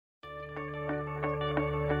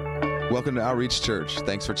Welcome to Outreach Church.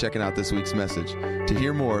 Thanks for checking out this week's message. To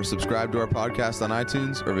hear more, subscribe to our podcast on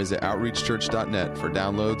iTunes or visit outreachchurch.net for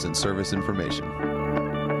downloads and service information.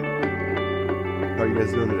 How are you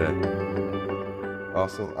guys doing today?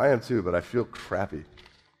 Awesome. I am too, but I feel crappy.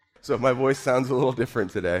 So if my voice sounds a little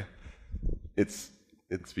different today, it's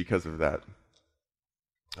because of that.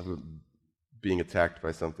 I'm being attacked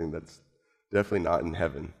by something that's definitely not in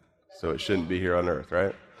heaven, so it shouldn't be here on earth,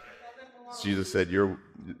 right? Jesus said, your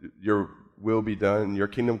will be done, your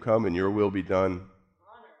kingdom come, and your will be done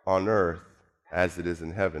on earth as it is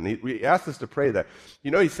in heaven. He asked us to pray that.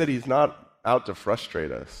 You know, he said he's not out to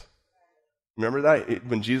frustrate us. Remember that?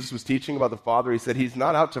 When Jesus was teaching about the Father, he said he's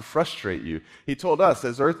not out to frustrate you. He told us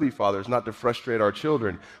as earthly fathers not to frustrate our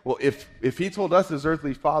children. Well, if he told us as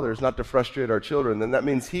earthly fathers not to frustrate our children, then that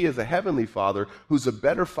means he as a heavenly father, who's a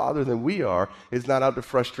better father than we are, is not out to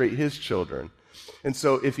frustrate his children. And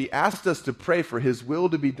so if he asked us to pray for his will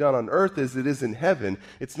to be done on earth as it is in heaven,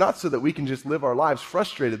 it's not so that we can just live our lives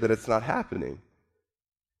frustrated that it's not happening.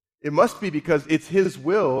 It must be because it's his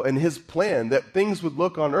will and his plan that things would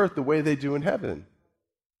look on earth the way they do in heaven.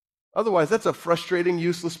 Otherwise, that's a frustrating,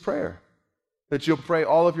 useless prayer that you'll pray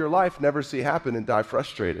all of your life, never see happen, and die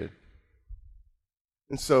frustrated.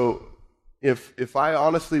 And so if I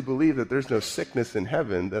honestly believe that there's no sickness in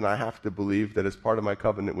heaven, then I have to believe that as part of my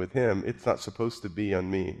covenant with him, it's not supposed to be on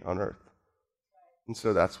me on earth. And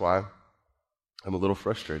so that's why I'm a little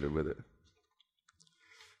frustrated with it.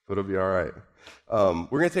 But it'll be all right.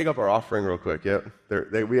 We're going to take up our offering real quick. Yeah,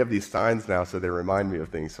 we have these signs now, so they remind me of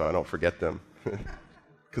things so I don't forget them.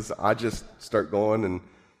 Because I just start going, and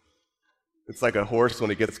it's like a horse when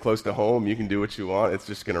it gets close to home. You can do what you want. It's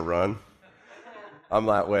just going to run. I'm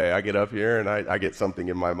that way. I get up here, and I get something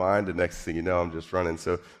in my mind, and next thing you know, I'm just running.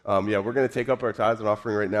 So, we're going to take up our tithes and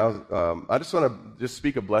offering right now. I just want to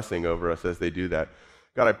speak a blessing over us as they do that.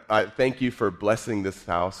 God, I thank you for blessing this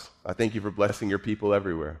house. I thank you for blessing your people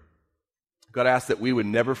everywhere. God, I ask that we would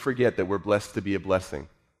never forget that we're blessed to be a blessing.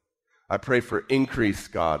 I pray for increase,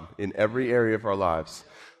 God, in every area of our lives.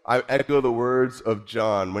 I echo the words of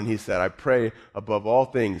John when he said, I pray above all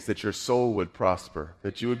things that your soul would prosper,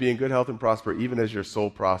 that you would be in good health and prosper even as your soul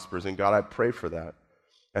prospers. And God, I pray for that.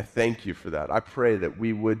 I thank you for that. I pray that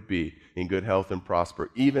we would be in good health and prosper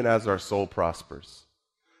even as our soul prospers.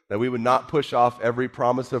 That we would not push off every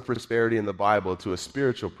promise of prosperity in the Bible to a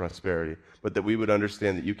spiritual prosperity, but that we would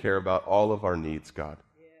understand that you care about all of our needs, God,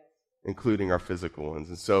 including our physical ones.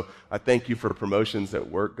 And so I thank you for promotions at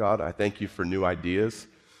work, God. I thank you for new ideas.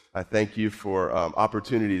 I thank you for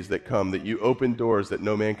opportunities that come, that you open doors that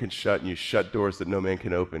no man can shut, and you shut doors that no man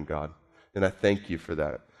can open, God. And I thank you for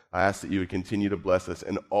that. I ask that you would continue to bless us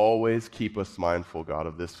and always keep us mindful, God,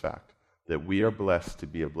 of this fact, that we are blessed to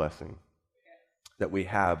be a blessing, that we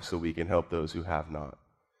have so we can help those who have not,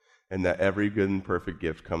 and that every good and perfect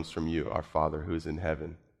gift comes from you, our Father who is in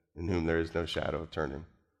heaven, in whom there is no shadow of turning.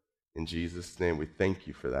 In Jesus' name, we thank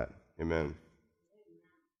you for that. Amen.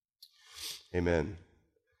 Amen.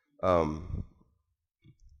 I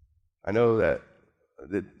know that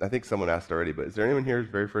I think someone asked already, but is there anyone here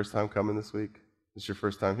very first time coming this week? Is this your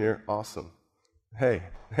first time here? Awesome. Hey,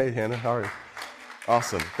 Hannah, how are you?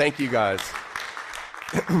 Awesome. Thank you, guys.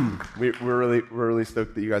 We're really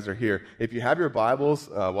stoked that you guys are here. If you have your Bibles,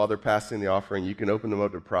 while they're passing the offering, you can open them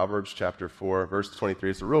up to Proverbs chapter 4, verse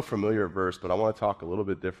 23. It's a real familiar verse, but I want to talk a little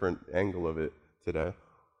bit different angle of it today.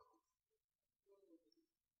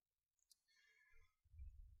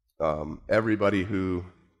 Everybody who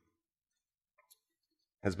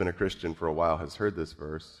has been a Christian for a while has heard this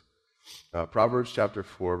verse. Proverbs chapter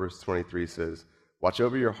 4, verse 23 says, "Watch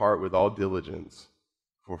over your heart with all diligence,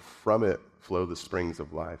 for from it flow the springs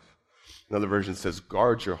of life." Another version says,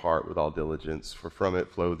 "Guard your heart with all diligence, for from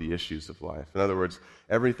it flow the issues of life." In other words,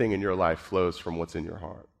 everything in your life flows from what's in your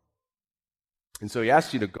heart. And so he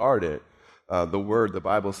asks you to guard it. The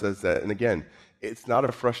Bible says that, and again, it's not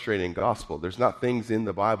a frustrating gospel. There's not things in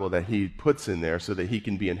the Bible that he puts in there so that he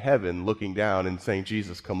can be in heaven looking down and saying,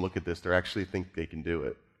 Jesus, come look at this. They actually think they can do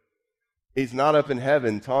it. He's not up in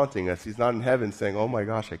heaven taunting us. He's not in heaven saying, oh my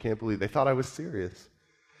gosh, I can't believe they thought I was serious.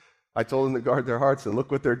 I told them to guard their hearts, and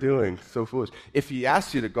look what they're doing. So foolish. If he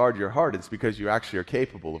asks you to guard your heart, it's because you actually are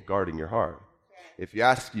capable of guarding your heart. If he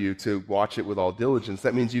asks you to watch it with all diligence,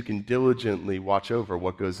 that means you can diligently watch over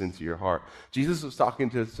what goes into your heart. Jesus was talking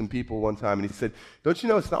to some people one time, and he said, don't you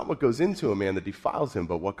know it's not what goes into a man that defiles him,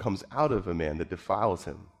 but what comes out of a man that defiles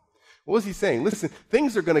him? What was he saying? Listen,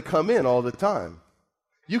 things are going to come in all the time.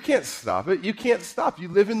 You can't stop it. You can't stop. You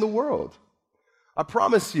live in the world. I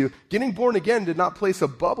promise you, getting born again did not place a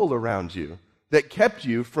bubble around you that kept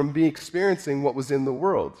you from experiencing what was in the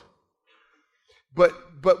world.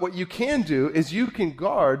 But what you can do is you can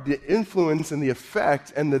guard the influence and the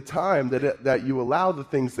effect and the time that you allow the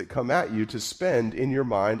things that come at you to spend in your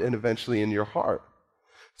mind and eventually in your heart.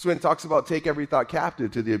 So when it talks about take every thought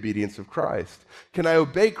captive to the obedience of Christ, can I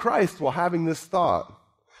obey Christ while having this thought?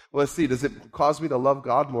 Well, let's see, does it cause me to love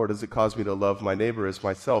God more? Does it cause me to love my neighbor as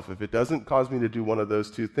myself? If it doesn't cause me to do one of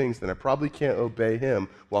those two things, then I probably can't obey him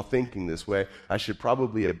while thinking this way. I should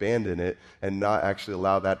probably abandon it and not actually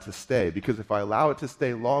allow that to stay. Because if I allow it to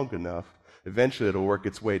stay long enough, eventually it'll work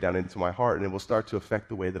its way down into my heart and it will start to affect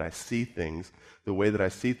the way that I see things. The way that I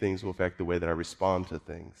see things will affect the way that I respond to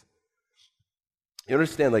things. You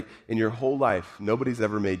understand, like, in your whole life, nobody's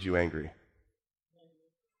ever made you angry.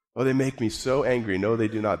 Oh, they make me so angry. No, they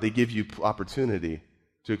do not. They give you opportunity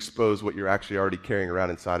to expose what you're actually already carrying around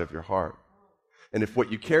inside of your heart. And if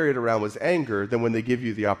what you carried around was anger, then when they give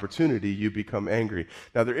you the opportunity, you become angry.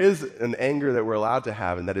 Now, there is an anger that we're allowed to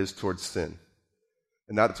have, and that is towards sin.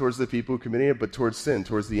 And not towards the people who committing it, but towards sin,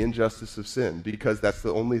 towards the injustice of sin, because that's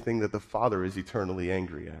the only thing that the Father is eternally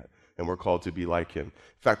angry at, and we're called to be like him.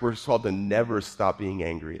 In fact, we're called to never stop being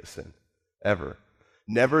angry at sin, ever.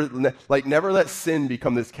 Never let sin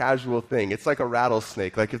become this casual thing. It's like a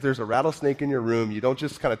rattlesnake. Like if there's a rattlesnake in your room, you don't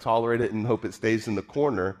just kind of tolerate it and hope it stays in the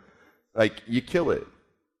corner. Like you kill it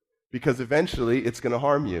because eventually it's going to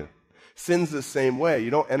harm you. Sin's the same way. You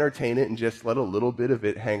don't entertain it and just let a little bit of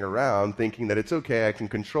it hang around thinking that it's okay, I can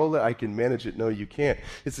control it, I can manage it. No, you can't.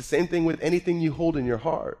 It's the same thing with anything you hold in your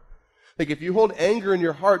heart. Like if you hold anger in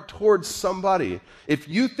your heart towards somebody, if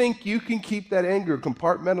you think you can keep that anger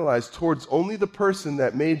compartmentalized towards only the person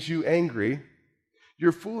that made you angry,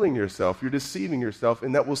 you're fooling yourself, you're deceiving yourself,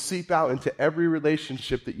 and that will seep out into every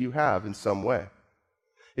relationship that you have in some way.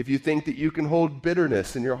 If you think that you can hold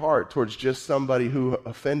bitterness in your heart towards just somebody who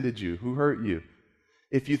offended you, who hurt you,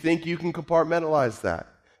 if you think you can compartmentalize that,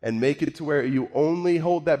 and make it to where you only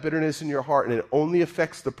hold that bitterness in your heart and it only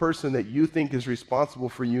affects the person that you think is responsible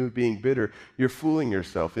for you being bitter, you're fooling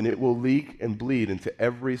yourself, and it will leak and bleed into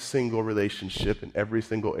every single relationship and every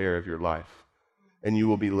single area of your life. And you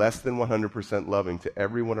will be less than 100% loving to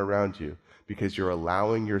everyone around you because you're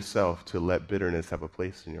allowing yourself to let bitterness have a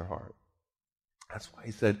place in your heart. That's why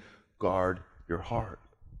he said, guard your heart.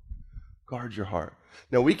 Guard your heart.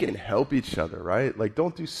 Now, we can help each other, right? Like,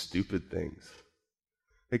 don't do stupid things.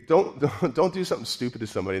 Like, don't do something stupid to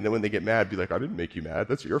somebody, and then when they get mad, be like, I didn't make you mad.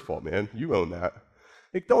 That's your fault, man. You own that.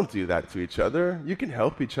 Like, don't do that to each other. You can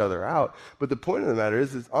help each other out. But the point of the matter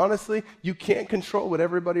is honestly, you can't control what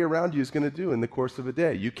everybody around you is going to do in the course of a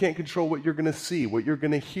day. You can't control what you're going to see, what you're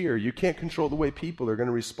going to hear. You can't control the way people are going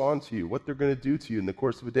to respond to you, what they're going to do to you in the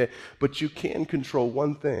course of a day. But you can control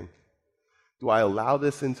one thing. Do I allow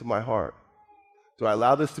this into my heart? Do I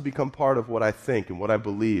allow this to become part of what I think and what I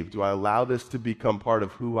believe? Do I allow this to become part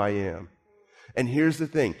of who I am? And here's the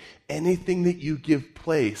thing. Anything that you give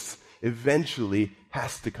place eventually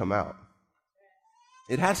has to come out.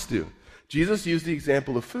 It has to. Jesus used the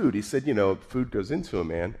example of food. He said, food goes into a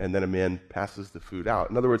man, and then a man passes the food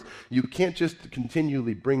out. In other words, you can't just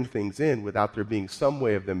continually bring things in without there being some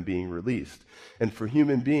way of them being released. And for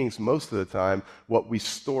human beings, most of the time, what we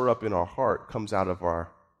store up in our heart comes out of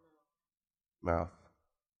our mouth,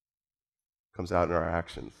 comes out in our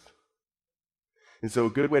actions. And so a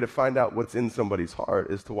good way to find out what's in somebody's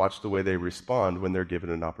heart is to watch the way they respond when they're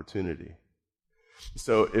given an opportunity.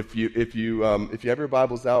 So if you have your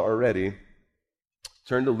Bibles out already,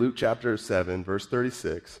 turn to Luke chapter 7, verse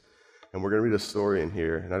 36, and we're going to read a story in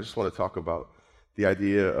here. And I just want to talk about the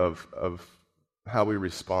idea of how we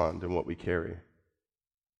respond and what we carry.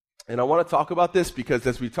 And I want to talk about this because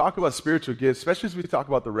as we talk about spiritual gifts, especially as we talk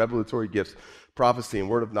about the revelatory gifts, prophecy and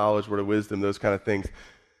word of knowledge, word of wisdom, those kind of things,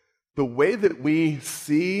 the way that we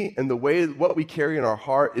see and the way what we carry in our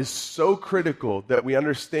heart is so critical that we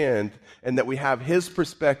understand and that we have His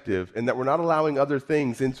perspective and that we're not allowing other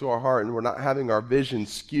things into our heart and we're not having our vision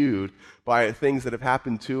skewed by things that have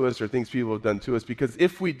happened to us or things people have done to us. Because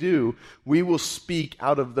if we do, we will speak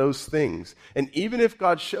out of those things. And even if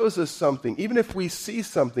God shows us something, even if we see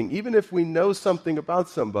something, even if we know something about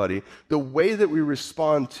somebody, the way that we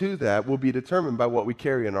respond to that will be determined by what we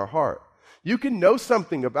carry in our heart. You can know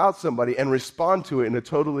something about somebody and respond to it in a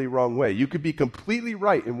totally wrong way. You could be completely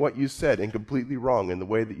right in what you said and completely wrong in the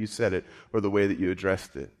way that you said it or the way that you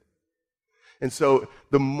addressed it. And so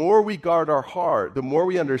the more we guard our heart, the more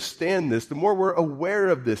we understand this, the more we're aware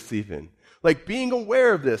of this even. Like being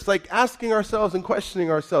aware of this, like asking ourselves and questioning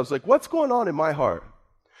ourselves, like what's going on in my heart?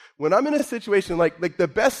 When I'm in a situation like the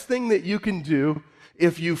best thing that you can do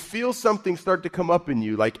if you feel something start to come up in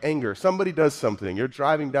you, like anger, somebody does something, you're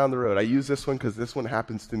driving down the road. I use this one because this one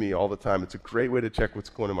happens to me all the time. It's a great way to check what's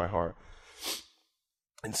going on in my heart.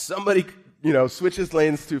 and somebody, switches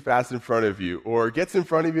lanes too fast in front of you, or gets in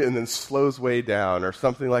front of you and then slows way down, or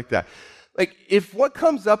something like that. Like, if what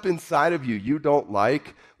comes up inside of you you don't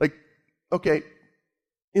like, okay,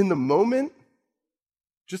 in the moment,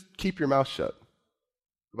 just keep your mouth shut.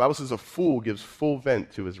 The Bible says a fool gives full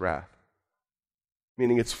vent to his wrath,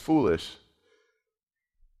 meaning it's foolish.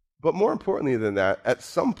 But more importantly than that, at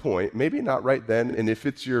some point, maybe not right then, and if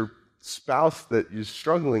it's your spouse that is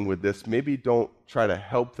struggling with this, maybe don't try to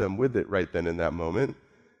help them with it right then in that moment.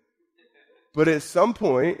 But at some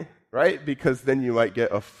point, right, because then you might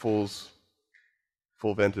get a full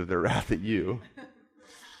vent of their wrath at you.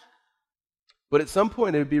 But at some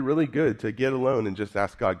point, it would be really good to get alone and just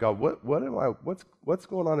ask God, what's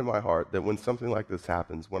going on in my heart that when something like this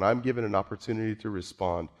happens, when I'm given an opportunity to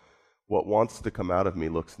respond, what wants to come out of me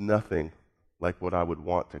looks nothing like what I would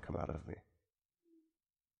want to come out of me?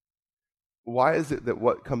 Why is it that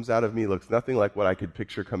what comes out of me looks nothing like what I could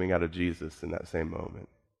picture coming out of Jesus in that same moment?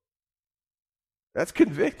 That's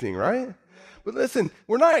convicting, right? But listen,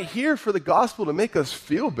 we're not here for the gospel to make us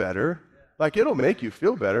feel better. Like, it'll make you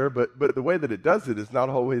feel better, but the way that it does it is not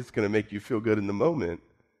always going to make you feel good in the moment.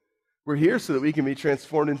 We're here so that we can be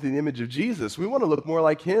transformed into the image of Jesus. We want to look more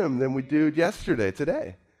like him than we did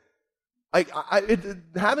today.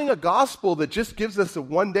 Having a gospel that just gives us a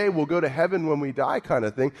one day we'll go to heaven when we die kind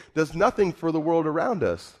of thing does nothing for the world around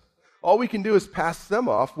us. All we can do is pass them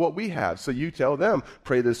off what we have. So you tell them,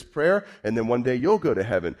 pray this prayer, and then one day you'll go to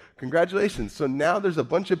heaven. Congratulations. So now there's a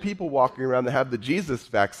bunch of people walking around that have the Jesus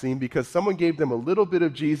vaccine because someone gave them a little bit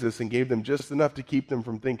of Jesus and gave them just enough to keep them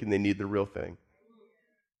from thinking they need the real thing.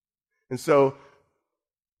 And so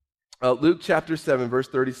Luke chapter 7, verse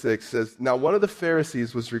 36 says, "Now one of the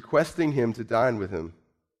Pharisees was requesting him to dine with him.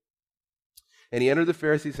 And he entered the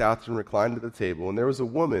Pharisee's house and reclined at the table. And there was a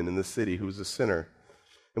woman in the city who was a sinner.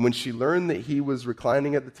 And when she learned that he was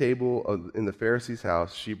reclining at the table in the Pharisee's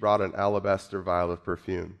house, she brought an alabaster vial of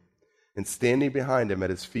perfume. And standing behind him at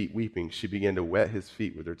his feet weeping, she began to wet his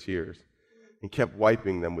feet with her tears, and kept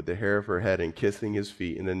wiping them with the hair of her head and kissing his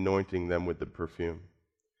feet and anointing them with the perfume.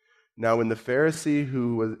 Now when the Pharisee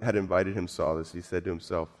who had invited him saw this, he said to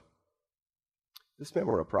himself, 'This man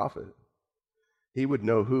were a prophet. He would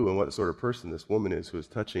know who and what sort of person this woman is who is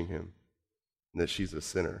touching him, and that she's a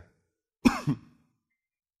sinner.'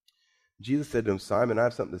 Jesus said to him, 'Simon, I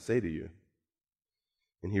have something to say to you.'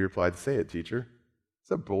 And he replied, 'Say it, teacher.'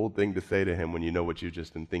 It's a bold thing to say to him when you know what you've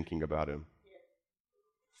just been thinking about him.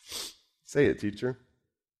 'Say it, teacher.'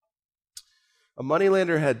 A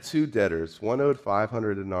moneylender had 2 debtors. One owed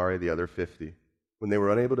 500 denarii, the other 50. When they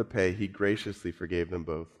were unable to pay, he graciously forgave them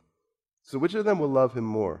both. So which of them will love him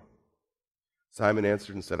more?" Simon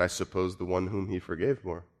answered and said, "I suppose the one whom he forgave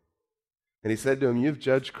more." And he said to him, "You've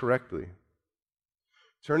judged correctly."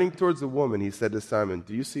 Turning towards the woman, he said to Simon,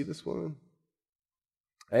 "Do you see this woman?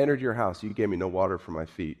 I entered your house. You gave me no water for my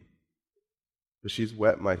feet, but she's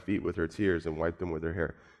wet my feet with her tears and wiped them with her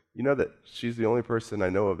hair. You know that she's the only person I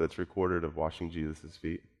know of that's recorded of washing Jesus'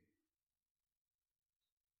 feet."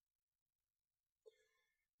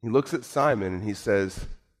 He looks at Simon and he says,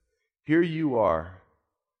 "Here you are,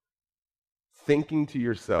 thinking to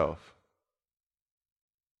yourself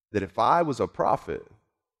that if I was a prophet,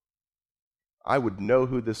 I would know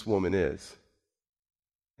who this woman is,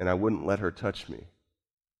 and I wouldn't let her touch me.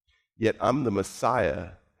 Yet I'm the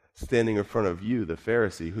Messiah standing in front of you, the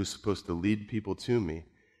Pharisee, who's supposed to lead people to me,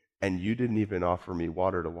 and you didn't even offer me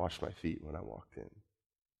water to wash my feet when I walked in.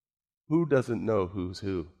 Who doesn't know who's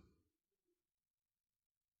who?"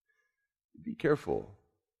 Be careful,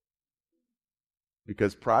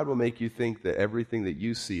 because pride will make you think that everything that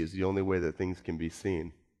you see is the only way that things can be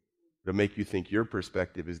seen. It'll make you think your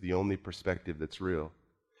perspective is the only perspective that's real.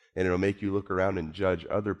 And it'll make you look around and judge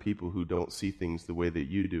other people who don't see things the way that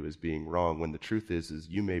you do as being wrong, when the truth is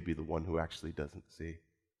you may be the one who actually doesn't see.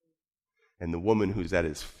 And the woman who's at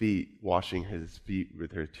his feet, washing his feet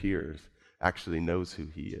with her tears, actually knows who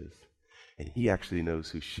he is. And he actually knows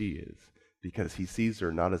who she is, because he sees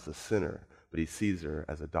her not as a sinner, but he sees her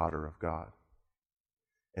as a daughter of God.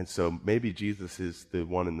 And so maybe Jesus is the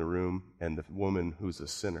one in the room, and the woman who's a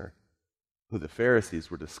sinner, who the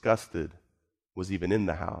Pharisees were disgusted was even in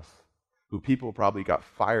the house, who people probably got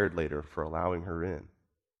fired later for allowing her in,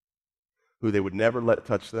 who they would never let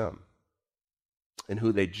touch them, and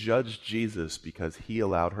who they judged Jesus because he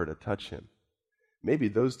allowed her to touch him. Maybe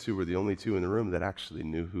those 2 were the only 2 in the room that actually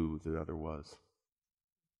knew who the other was.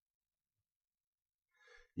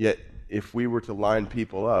 Yet, if we were to line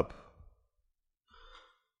people up,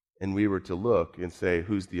 and we were to look and say,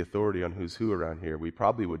 who's the authority on who's who around here, we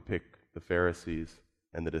probably would pick the Pharisees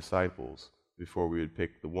and the disciples before we would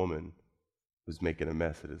pick the woman was making a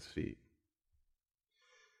mess at his feet.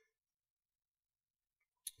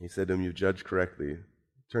 He said to him, "You judged correctly."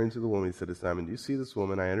 Turning to the woman, he said to Simon, "Do you see this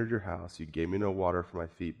woman? I entered your house. You gave me no water for my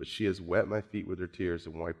feet, but she has wet my feet with her tears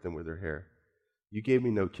and wiped them with her hair. You gave me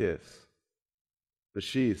no kiss, but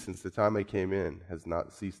she, since the time I came in, has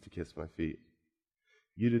not ceased to kiss my feet.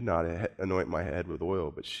 You did not anoint my head with oil,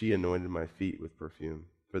 but she anointed my feet with perfume.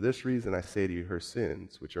 For this reason I say to you, her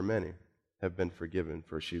sins, which are many, have been forgiven,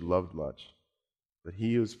 for she loved much. But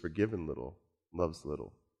he who is forgiven little loves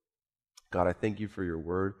little." God, I thank you for your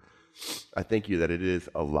word. I thank you that it is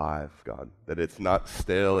alive, God, that it's not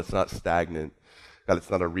stale, it's not stagnant. God, it's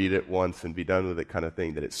not a read it once and be done with it kind of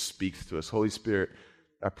thing, that it speaks to us. Holy Spirit,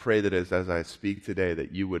 I pray that as I speak today,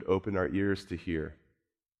 that you would open our ears to hear,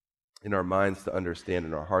 in our minds to understand,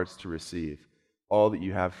 in our hearts to receive all that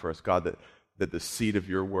you have for us. God, that the seed of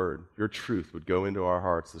your word, your truth, would go into our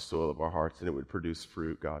hearts, the soil of our hearts, and it would produce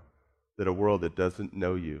fruit, God. That a world that doesn't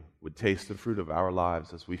know you would taste the fruit of our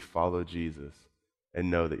lives as we follow Jesus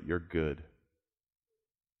and know that you're good.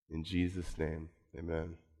 In Jesus' name,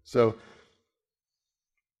 amen. So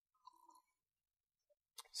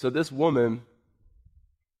this woman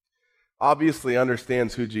obviously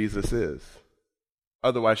understands who Jesus is.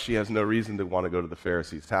 Otherwise, she has no reason to want to go to the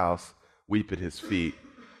Pharisee's house, weep at his feet.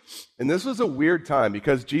 And this was a weird time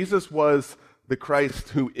because Jesus was the Christ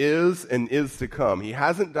who is and is to come. He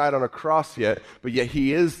hasn't died on a cross yet, but yet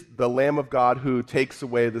he is the Lamb of God who takes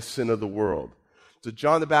away the sin of the world. So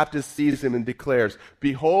John the Baptist sees him and declares,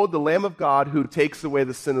 "Behold, the Lamb of God who takes away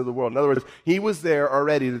the sin of the world." In other words, he was there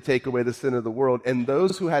already to take away the sin of the world, and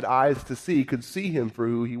those who had eyes to see could see him for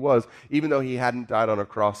who he was, even though he hadn't died on a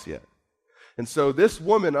cross yet. And so this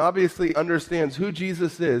woman obviously understands who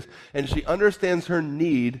Jesus is, and she understands her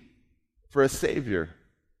need for a Savior.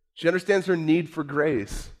 She understands her need for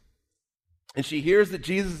grace. And she hears that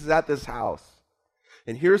Jesus is at this house.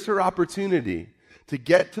 And here's her opportunity to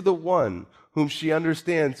get to the one whom she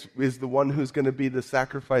understands is the one who's going to be the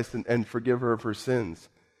sacrifice and forgive her of her sins.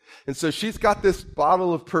 And so she's got this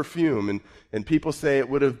bottle of perfume, and people say it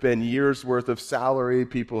would have been years' worth of salary.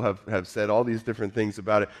 People have said all these different things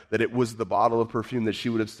about it, that it was the bottle of perfume that she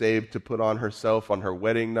would have saved to put on herself on her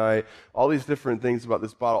wedding night. All these different things about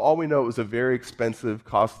this bottle. All we know, it was a very expensive,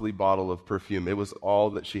 costly bottle of perfume. It was all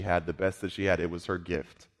that she had, the best that she had. It was her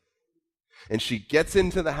gift. And she gets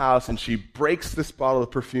into the house, and she breaks this bottle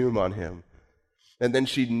of perfume on him. And then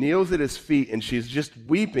she kneels at his feet, and she's just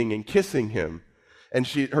weeping and kissing him. And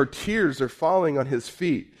her tears are falling on his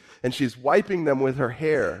feet, and she's wiping them with her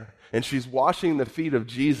hair, and she's washing the feet of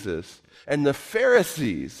Jesus. And the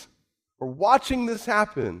Pharisees are watching this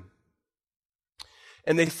happen.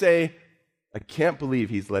 And they say, "I can't believe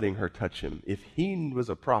he's letting her touch him. If he was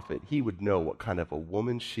a prophet, he would know what kind of a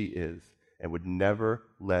woman she is and would never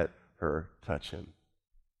let her touch him."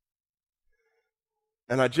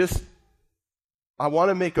 And I want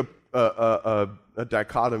to make a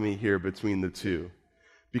dichotomy here between the two.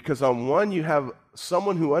 Because on one, you have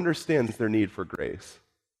someone who understands their need for grace.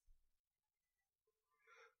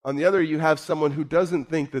 On the other, you have someone who doesn't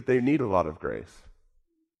think that they need a lot of grace.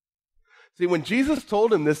 See, when Jesus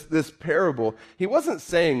told him this parable, he wasn't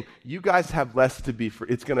saying, you guys have less to be,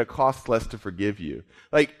 it's going to cost less to forgive you.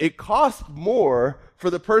 Like, it cost more for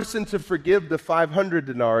the person to forgive the 500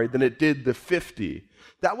 denarii than it did the 50.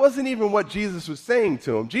 That wasn't even what Jesus was saying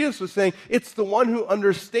to him. Jesus was saying, it's the one who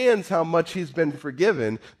understands how much he's been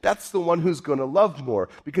forgiven. That's the one who's going to love more.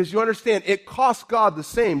 Because you understand, it cost God the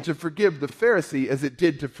same to forgive the Pharisee as it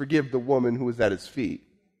did to forgive the woman who was at his feet.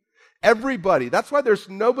 Everybody. That's why there's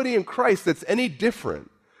nobody in Christ that's any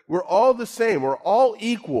different. We're all the same. We're all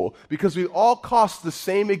equal because we all cost the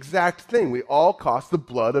same exact thing. We all cost the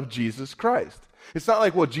blood of Jesus Christ. It's not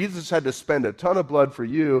like, well, Jesus had to spend a ton of blood for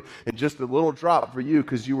you and just a little drop for you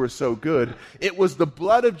because you were so good. It was the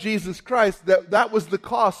blood of Jesus Christ that was the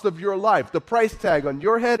cost of your life. The price tag on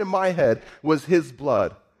your head and my head was his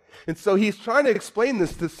blood. And so he's trying to explain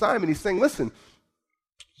this to Simon. He's saying, listen,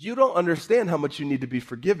 you don't understand how much you need to be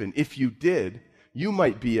forgiven. If you did, you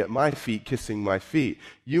might be at my feet kissing my feet.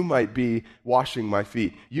 You might be washing my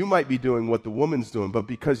feet. You might be doing what the woman's doing, but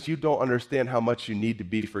because you don't understand how much you need to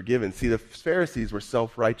be forgiven. See, the Pharisees were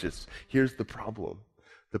self-righteous. Here's the problem.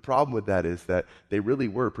 The problem with that is that they really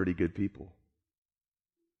were pretty good people.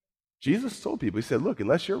 Jesus told people, he said, look,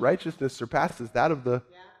 unless your righteousness surpasses that of the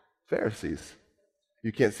Pharisees,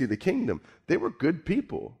 you can't see the kingdom. They were good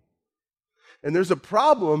people. And there's a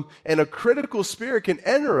problem, and a critical spirit can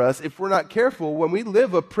enter us if we're not careful when we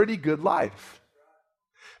live a pretty good life.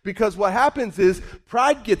 Because what happens is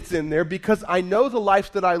pride gets in there because I know the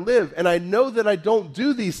life that I live, and I know that I don't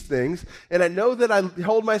do these things, and I know that I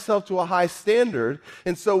hold myself to a high standard.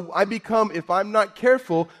 And so I become, if I'm not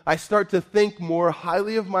careful, I start to think more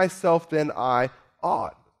highly of myself than I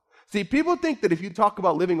ought. See, people think that if you talk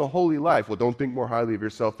about living a holy life, well, don't think more highly of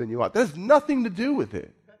yourself than you ought. That has nothing to do with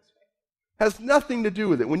it. Has nothing to do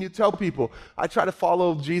with it. When you tell people, I try to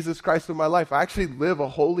follow Jesus Christ in my life, I actually live a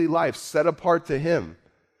holy life set apart to Him.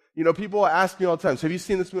 You know, people ask me all the time, so have you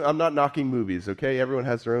seen this movie? I'm not knocking movies, okay? Everyone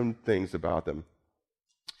has their own things about them.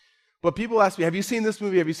 But people ask me, have you seen this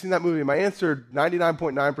movie? Have you seen that movie? My answer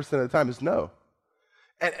 99.9% of the time is no.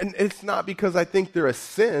 And it's not because I think they're a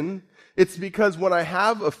sin. It's because when I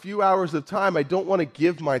have a few hours of time, I don't want to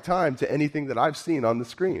give my time to anything that I've seen on the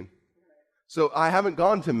screen. So I haven't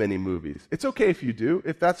gone to many movies. It's okay if you do.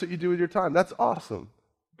 If that's what you do with your time, that's awesome.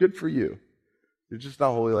 Good for you. You're just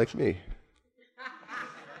not holy like me.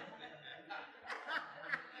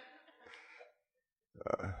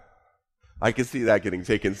 I can see that getting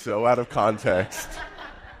taken so out of context.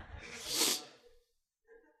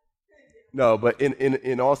 No, but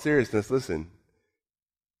in all seriousness, listen.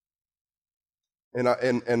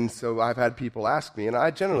 And so I've had people ask me, and I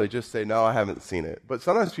generally just say, no, I haven't seen it. But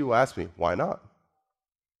sometimes people ask me, why not?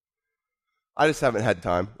 I just haven't had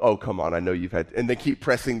time. Oh, come on, I know you've had, and they keep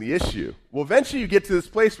pressing the issue. Well, eventually you get to this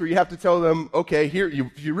place where you have to tell them, okay, here,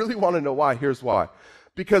 if you really want to know why, here's why.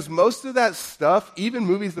 Because most of that stuff, even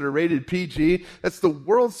movies that are rated PG, that's the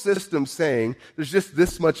world system saying there's just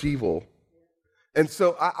this much evil. And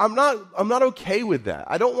so I'm not okay with that.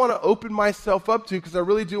 I don't want to open myself up to, because I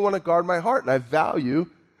really do want to guard my heart, and I value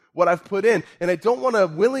what I've put in. And I don't want to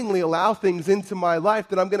willingly allow things into my life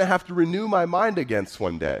that I'm going to have to renew my mind against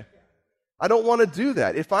one day. I don't want to do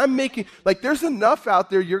that. If I'm making, there's enough out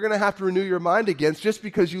there you're going to have to renew your mind against just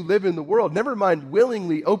because you live in the world. Never mind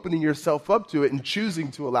willingly opening yourself up to it and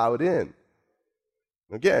choosing to allow it in.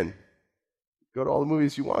 Again, go to all the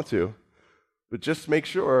movies you want to, but just make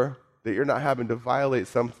sure that you're not having to violate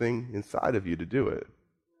something inside of you to do it.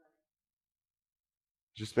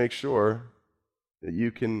 Just make sure that you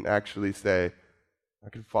can actually say, I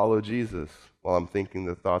can follow Jesus while I'm thinking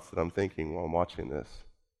the thoughts that I'm thinking while I'm watching this.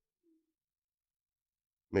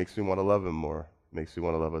 Makes me want to love Him more. Makes me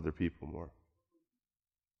want to love other people more.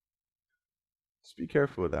 Just be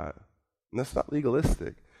careful with that. And that's not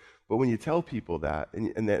legalistic. But when you tell people that,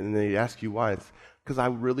 and they ask you why, it's because I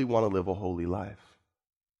really want to live a holy life.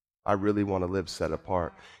 I really want to live set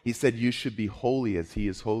apart. He said, you should be holy as He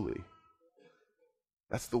is holy.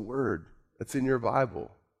 That's the word. That's in your Bible.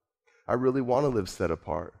 I really want to live set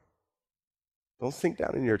apart. Don't sink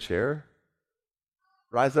down in your chair.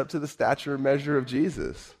 Rise up to the stature and measure of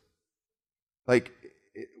Jesus.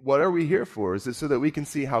 What are we here for? Is it so that we can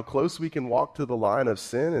see how close we can walk to the line of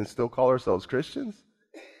sin and still call ourselves Christians?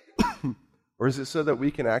 Or is it so that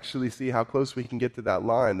we can actually see how close we can get to that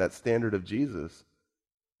line, that standard of Jesus,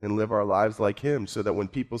 and live our lives like Him, so that when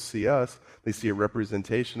people see us, they see a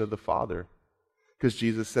representation of the Father? Because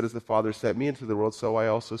Jesus said, as the Father sent me into the world, so I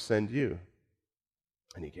also send you.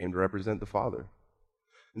 And He came to represent the Father.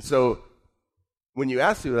 And so, when you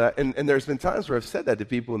ask me that, and there's been times where I've said that to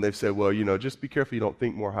people, and they've said, well, just be careful you don't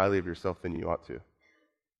think more highly of yourself than you ought to.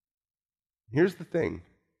 Here's the thing.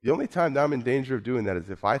 The only time that I'm in danger of doing that is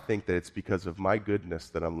if I think that it's because of my goodness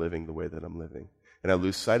that I'm living the way that I'm living. And I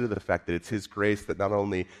lose sight of the fact that it's His grace that not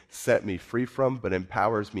only set me free from, but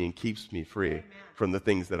empowers me and keeps me free from the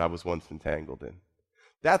things that I was once entangled in.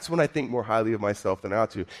 That's when I think more highly of myself than I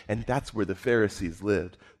ought to. And that's where the Pharisees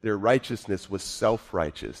lived. Their righteousness was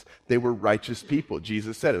self-righteous. They were righteous people.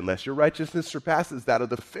 Jesus said, unless your righteousness surpasses that of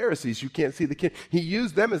the Pharisees, you can't see the King. He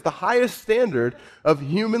used them as the highest standard of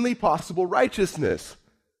humanly possible righteousness.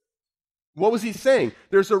 What was He saying?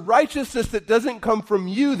 There's a righteousness that doesn't come from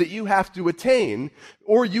you that you have to attain,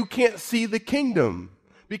 or you can't see the kingdom.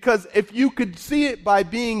 Because if you could see it by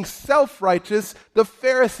being self-righteous, the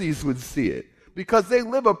Pharisees would see it. Because they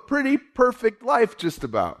live a pretty perfect life just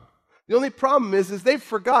about. The only problem is they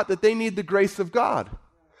forgot that they need the grace of God.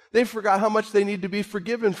 They forgot how much they need to be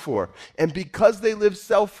forgiven for. And because they live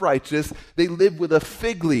self-righteous, they live with a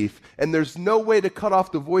fig leaf. And there's no way to cut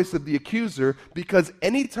off the voice of the accuser, because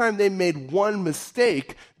anytime they made one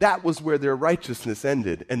mistake, that was where their righteousness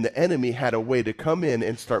ended. And the enemy had a way to come in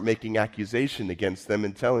and start making accusation against them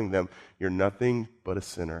and telling them, you're nothing but a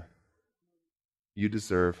sinner. You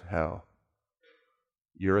deserve hell.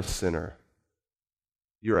 You're a sinner.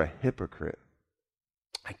 You're a hypocrite.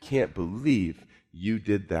 I can't believe you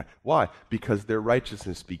did that. Why? Because their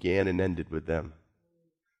righteousness began and ended with them.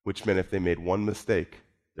 Which meant if they made one mistake,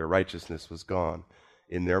 their righteousness was gone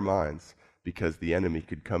in their minds. because the enemy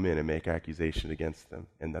could come in and make accusation against them,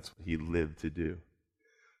 and that's what he lived to do.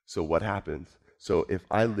 So what happens? So if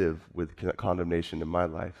I live with condemnation in my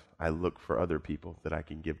life, I look for other people that I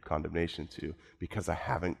can give condemnation to because I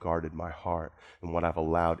haven't guarded my heart, and what I've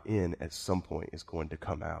allowed in at some point is going to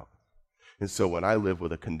come out. And so when I live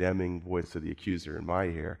with a condemning voice of the accuser in my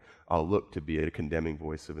ear, I'll look to be a condemning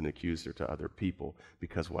voice of an accuser to other people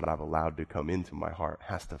because what I've allowed to come into my heart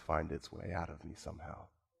has to find its way out of me somehow.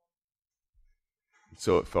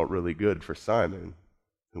 So it felt really good for Simon,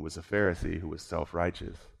 who was a Pharisee, who was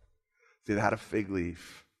self-righteous. See, they had a fig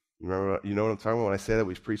leaf. You know what I'm talking about when I say that?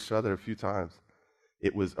 We've preached about it a few times.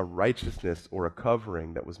 It was a righteousness or a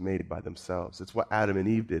covering that was made by themselves. It's what Adam and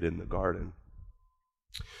Eve did in the garden.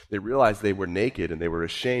 They realized they were naked and they were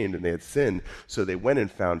ashamed and they had sinned, so they went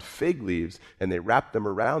and found fig leaves and they wrapped them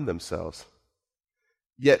around themselves.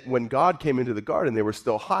 Yet when God came into the garden, they were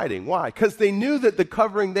still hiding. Why? Because they knew that the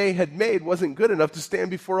covering they had made wasn't good enough to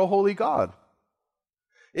stand before a holy God.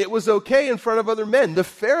 It was okay in front of other men. The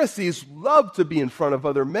Pharisees loved to be in front of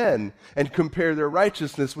other men and compare their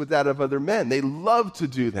righteousness with that of other men. They loved to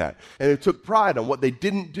do that. And they took pride on what they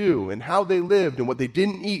didn't do and how they lived and what they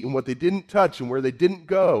didn't eat and what they didn't touch and where they didn't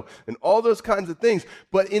go and all those kinds of things.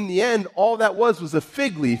 But in the end, all that was a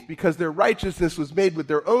fig leaf because their righteousness was made with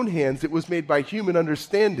their own hands. It was made by human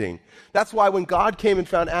understanding. That's why when God came and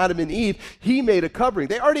found Adam and Eve, he made a covering.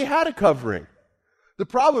 They already had a covering. The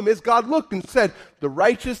problem is God looked and said, the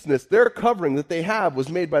righteousness, their covering that they have was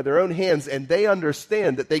made by their own hands, and they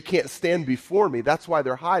understand that they can't stand before me. That's why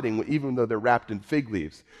they're hiding, even though they're wrapped in fig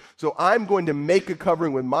leaves. So I'm going to make a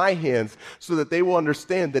covering with my hands so that they will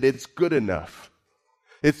understand that it's good enough.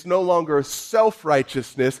 It's no longer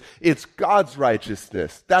self-righteousness, it's God's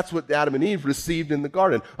righteousness. That's what Adam and Eve received in the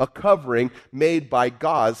garden, a covering made by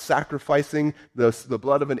God, sacrificing the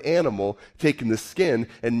blood of an animal, taking the skin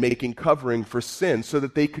and making covering for sin so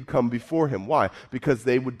that they could come before him. Why? Because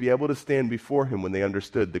they would be able to stand before him when they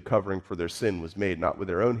understood the covering for their sin was made not with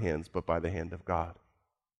their own hands, but by the hand of God.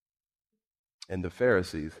 And the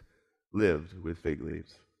Pharisees lived with fig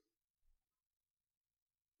leaves.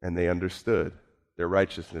 And they understood their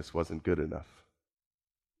righteousness wasn't good enough.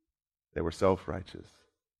 They were self-righteous.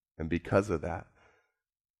 And because of that,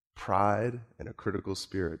 pride and a critical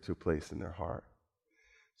spirit took place in their heart.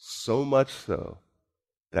 So much so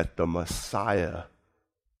that the Messiah,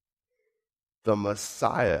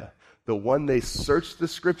 the one they searched the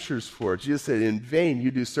scriptures for, Jesus said, in vain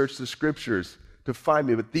you do search the scriptures to find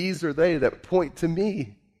me, but these are they that point to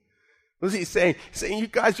me. What is he saying? He's saying, you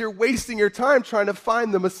guys, you're wasting your time trying to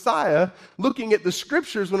find the Messiah, looking at the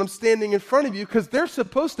scriptures when I'm standing in front of you, because they're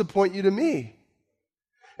supposed to point you to me.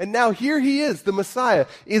 And now here he is, the Messiah,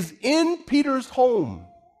 is in Peter's home.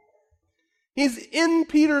 He's in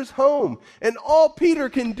Peter's home, and all Peter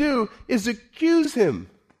can do is accuse him.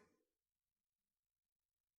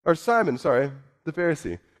 Or Simon, the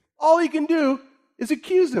Pharisee. All he can do is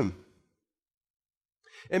accuse him.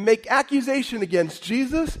 And make accusation against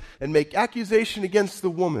Jesus and make accusation against the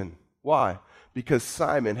woman. Why? Because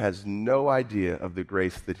Simon has no idea of the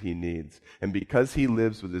grace that he needs. And because he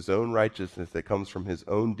lives with his own righteousness that comes from his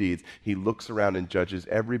own deeds, he looks around and judges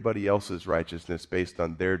everybody else's righteousness based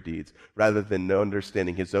on their deeds, rather than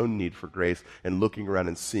understanding his own need for grace and looking around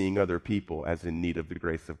and seeing other people as in need of the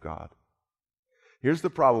grace of God. Here's the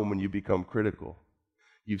problem when you become critical.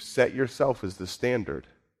 You've set yourself as the standard.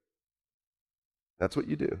 That's what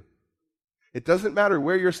you do. It doesn't matter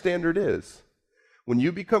where your standard is. When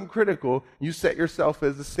you become critical, you set yourself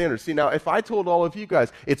as the standard. See, now, if I told all of you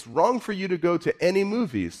guys, it's wrong for you to go to any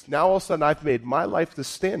movies, now all of a sudden I've made my life the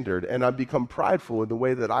standard, and I've become prideful in the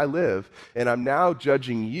way that I live, and I'm now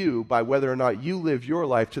judging you by whether or not you live your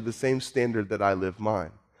life to the same standard that I live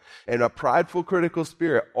mine. And a prideful, critical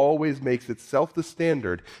spirit always makes itself the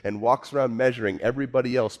standard and walks around measuring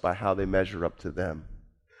everybody else by how they measure up to them,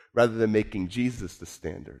 rather than making Jesus the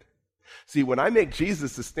standard. See, when I make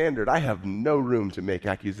Jesus the standard, I have no room to make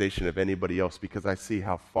accusation of anybody else because I see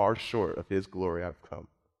how far short of his glory I've come.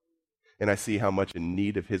 And I see how much in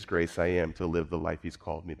need of his grace I am to live the life he's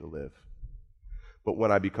called me to live. But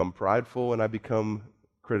when I become prideful and I become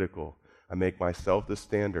critical, I make myself the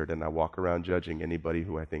standard and I walk around judging anybody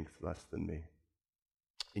who I think is less than me.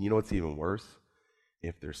 And you know what's even worse?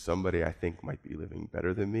 If there's somebody I think might be living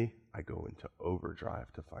better than me, I go into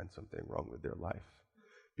overdrive to find something wrong with their life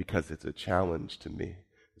because it's a challenge to me.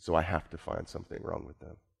 So I have to find something wrong with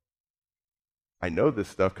them. I know this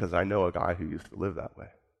stuff because I know a guy who used to live that way.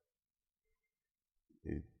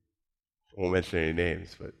 I won't mention any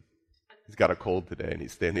names, but he's got a cold today and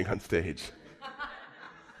he's standing on stage.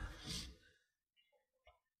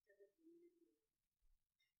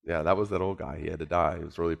 Yeah, that was that old guy. He had to die. He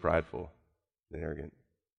was really prideful and arrogant.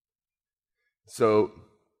 So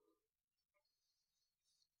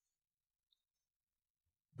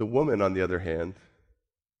the woman, on the other hand,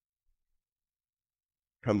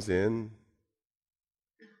 comes in,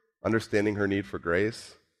 understanding her need for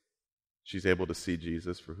grace. She's able to see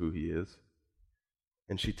Jesus for who he is.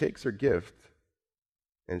 And she takes her gift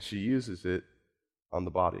and she uses it on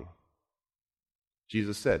the body.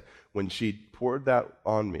 Jesus said, when she poured that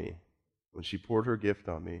on me, when she poured her gift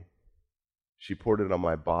on me, she poured it on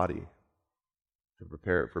my body to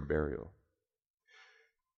prepare it for burial.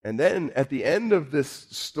 And then at the end of this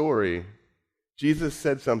story, Jesus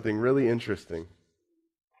said something really interesting.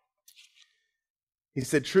 He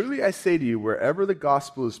said, truly I say to you, wherever the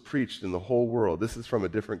gospel is preached in the whole world, this is from a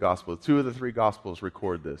different gospel. 2 of the 3 gospels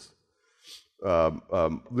record this.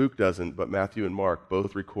 Luke doesn't, but Matthew and Mark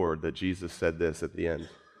both record that Jesus said this at the end.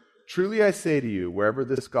 Truly I say to you, wherever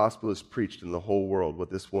this gospel is preached in the whole world,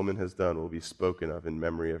 what this woman has done will be spoken of in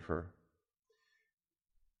memory of her.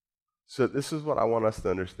 So this is what I want us to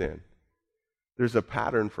understand. There's a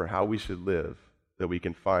pattern for how we should live that we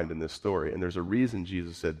can find in this story, and there's a reason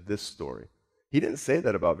Jesus said this story. He didn't say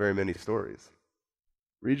that about very many stories.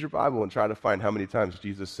 Read your Bible and try to find how many times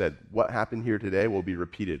Jesus said, what happened here today will be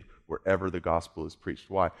repeated wherever the gospel is preached.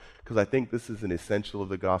 Why? Because I think this is an essential of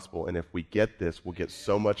the gospel, and if we get this, we'll get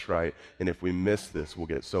so much right, and if we miss this, we'll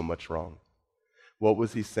get so much wrong. What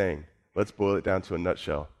was he saying? Let's boil it down to a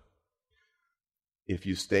nutshell. If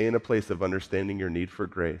you stay in a place of understanding your need for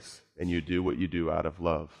grace, and you do what you do out of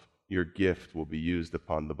love, your gift will be used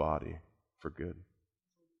upon the body for good.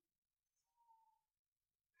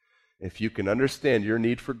 If you can understand your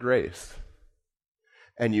need for grace,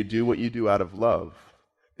 and you do what you do out of love,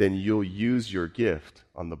 then you'll use your gift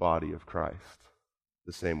on the body of Christ,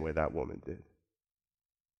 the same way that woman did.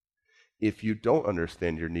 If you don't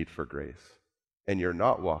understand your need for grace, and you're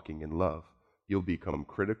not walking in love, you'll become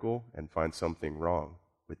critical and find something wrong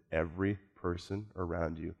with every person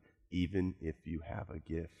around you. Even if you have a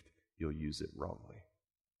gift, you'll use it wrongly.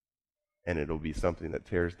 And it'll be something that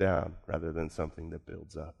tears down rather than something that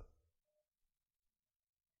builds up.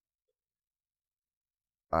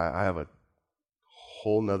 I have a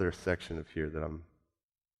whole nother section of here that I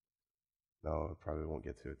probably won't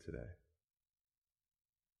get to it today.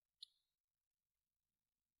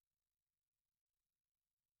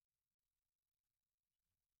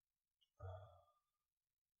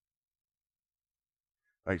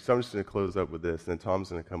 So I'm just going to close up with this, and then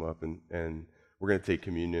Tom's going to come up, and we're going to take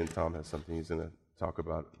communion. Tom has something he's going to talk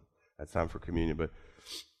about at time for communion. But,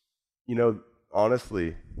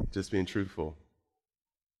 honestly, just being truthful,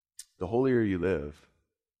 the holier you live,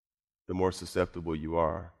 the more susceptible you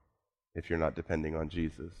are, if you're not depending on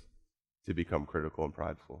Jesus, to become critical and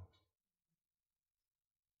prideful.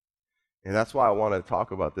 And that's why I want to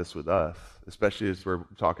talk about this with us, especially as we're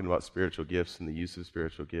talking about spiritual gifts and the use of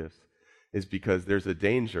spiritual gifts, is because there's a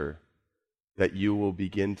danger that you will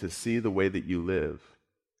begin to see the way that you live,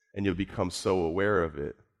 and you'll become so aware of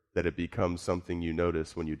it that it becomes something you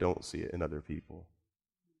notice when you don't see it in other people.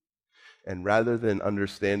 And rather than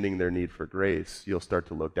understanding their need for grace, you'll start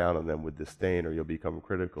to look down on them with disdain, or you'll become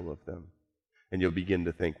critical of them. And you'll begin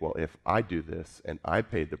to think, well, if I do this, and I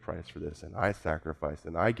paid the price for this, and I sacrificed,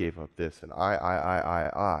 and I gave up this, and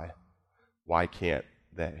I, why can't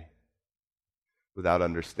they? Without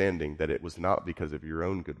understanding that it was not because of your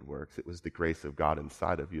own good works, it was the grace of God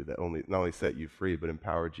inside of you that not only set you free, but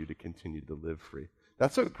empowered you to continue to live free.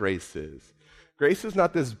 That's what grace is. Grace is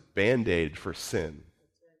not this Band-Aid for sin.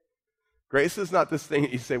 Grace is not this thing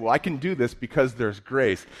that you say, well, I can do this because there's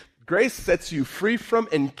grace. Grace sets you free from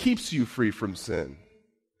and keeps you free from sin.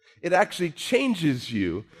 It actually changes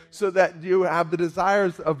you so that you have the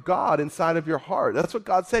desires of God inside of your heart. That's what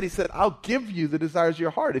God said. He said, I'll give you the desires of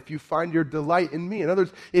your heart if you find your delight in me. In other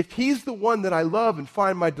words, if he's the one that I love and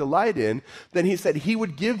find my delight in, then he said he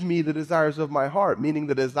would give me the desires of my heart, meaning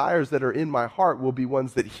the desires that are in my heart will be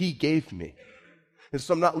ones that he gave me. And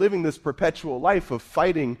so I'm not living this perpetual life of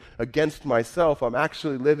fighting against myself. I'm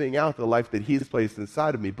actually living out the life that he's placed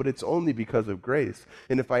inside of me, but it's only because of grace.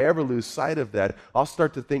 And if I ever lose sight of that, I'll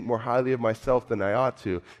start to think more highly of myself than I ought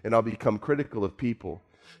to, and I'll become critical of people.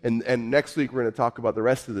 And next week we're going to talk about the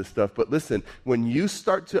rest of this stuff. But listen, when you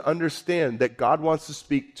start to understand that God wants to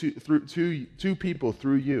speak to people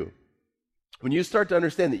through you, when you start to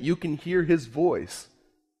understand that you can hear his voice,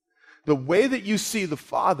 the way that you see the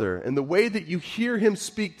Father and the way that you hear him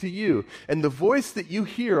speak to you and the voice that you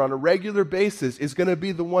hear on a regular basis is going to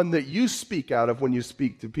be the one that you speak out of when you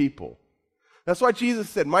speak to people. That's why Jesus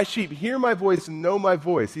said, my sheep hear my voice and know my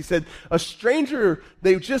voice. He said, a stranger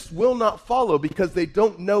they just will not follow because they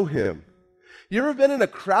don't know him. You ever been in a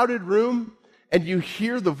crowded room and you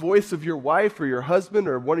hear the voice of your wife or your husband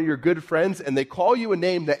or one of your good friends and they call you a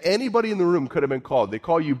name that anybody in the room could have been called? They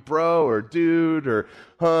call you bro or dude or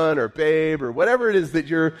hun or babe or whatever it is that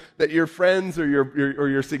your friends or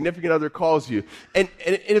your significant other calls you. And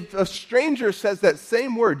if a stranger says that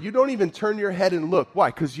same word, you don't even turn your head and look.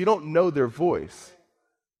 Why? Because you don't know their voice.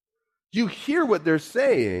 You hear what they're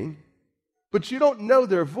saying, but you don't know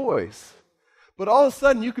their voice. But all of a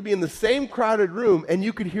sudden, you could be in the same crowded room and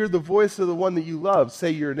you could hear the voice of the one that you love say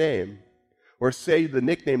your name or say the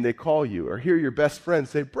nickname they call you or hear your best friend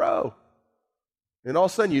say, bro. And all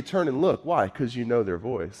of a sudden, you turn and look. Why? Because you know their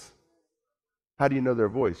voice. How do you know their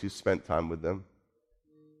voice? You spent time with them.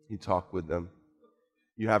 You talk with them.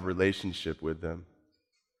 You have a relationship with them.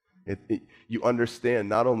 You understand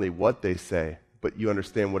not only what they say, but you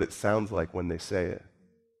understand what it sounds like when they say it.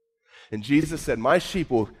 And Jesus said, my sheep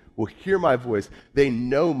will hear my voice. They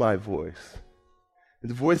know my voice.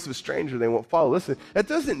 And the voice of a stranger they won't follow. Listen, that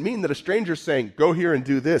doesn't mean that a stranger's saying, go here and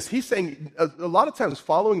do this. He's saying a lot of times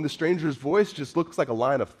following the stranger's voice just looks like a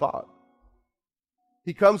line of thought.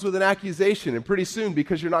 He comes with an accusation, and pretty soon,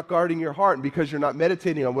 because you're not guarding your heart and because you're not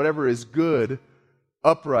meditating on whatever is good,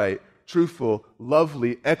 upright, truthful,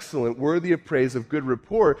 lovely, excellent, worthy of praise, of good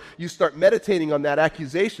report, you start meditating on that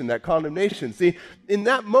accusation, that condemnation. See, in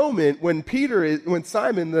that moment, when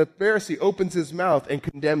Simon the Pharisee opens his mouth and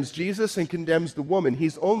condemns Jesus and condemns the woman,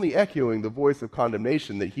 he's only echoing the voice of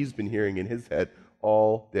condemnation that he's been hearing in his head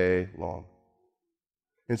all day long.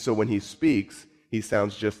 And so when he speaks, he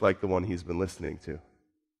sounds just like the one he's been listening to.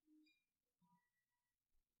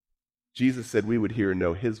 Jesus said we would hear and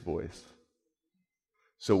know his voice.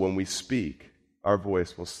 So when we speak, our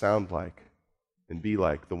voice will sound like and be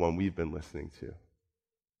like the one we've been listening to.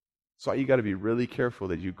 So you got to be really careful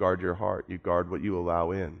that you guard your heart. You guard what you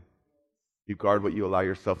allow in. You guard what you allow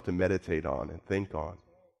yourself to meditate on and think on.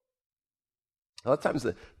 A lot of times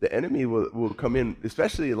the enemy will come in,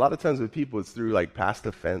 especially a lot of times with people, it's through like past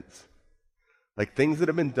offense. Like things that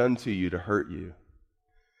have been done to you to hurt you.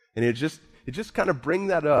 And it just kind of bring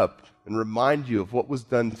that up and remind you of what was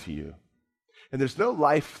done to you. And there's no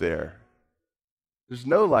life there. There's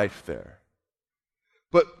no life there.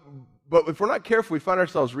 But if we're not careful, we find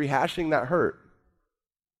ourselves rehashing that hurt.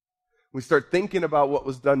 We start thinking about what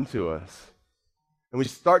was done to us. And we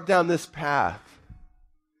start down this path.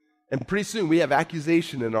 And pretty soon we have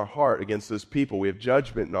accusation in our heart against those people. We have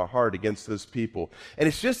judgment in our heart against those people. And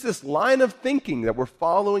it's just this line of thinking that we're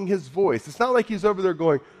following his voice. It's not like he's over there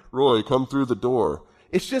going, Roy, come through the door.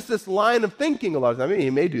 It's just this line of thinking a lot of times. I mean, he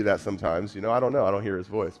may do that sometimes. I don't know. I don't hear his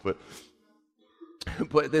voice. But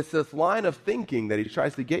it's this line of thinking that he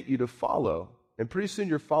tries to get you to follow. And pretty soon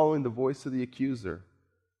you're following the voice of the accuser.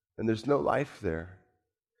 And there's no life there.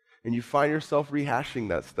 And you find yourself rehashing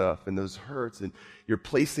that stuff and those hurts. And you're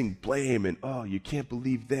placing blame. And, oh, you can't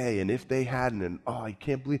believe they. And if they hadn't. And, oh, I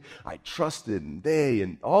can't believe I trusted. And they.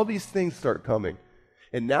 And all these things start coming.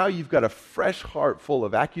 And now you've got a fresh heart full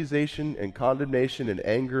of accusation and condemnation and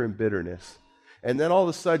anger and bitterness. And then all of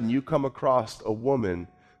a sudden you come across a woman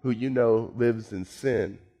who you know lives in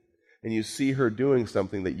sin. And you see her doing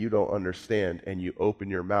something that you don't understand. And you open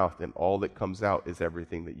your mouth and all that comes out is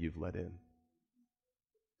everything that you've let in.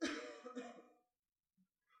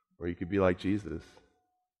 Or you could be like Jesus.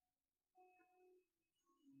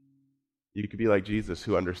 You could be like Jesus,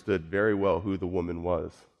 who understood very well who the woman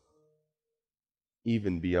was.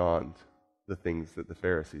 Even beyond the things that the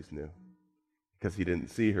Pharisees knew. Because he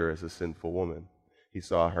didn't see her as a sinful woman. He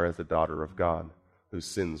saw her as a daughter of God, whose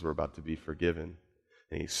sins were about to be forgiven.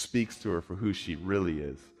 And he speaks to her for who she really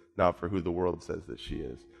is, not for who the world says that she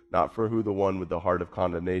is. Not for who the one with the heart of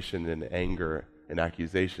condemnation and anger and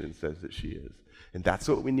accusation says that she is. And that's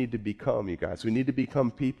what we need to become, you guys. We need to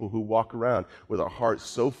become people who walk around with our hearts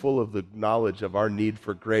so full of the knowledge of our need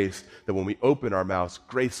for grace that when we open our mouths,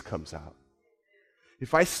 grace comes out.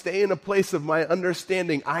 If I stay in a place of my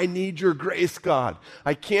understanding, I need your grace, God.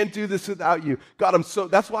 I can't do this without you. God,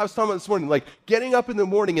 that's why I was talking about this morning, like getting up in the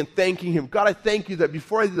morning and thanking him. God, I thank you that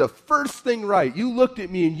before I did the first thing right, you looked at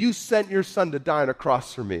me and you sent your son to die on a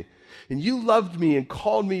cross for me. And you loved me and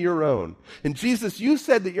called me your own. And Jesus, you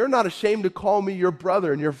said that you're not ashamed to call me your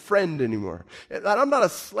brother and your friend anymore. And I'm not a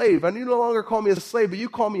slave. And you no longer call me a slave, but you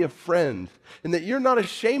call me a friend. And that you're not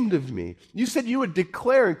ashamed of me. You said you would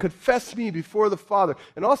declare and confess me before the Father.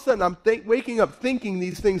 And all of a sudden, I'm waking up thinking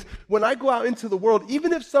these things. When I go out into the world,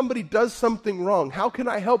 even if somebody does something wrong, how can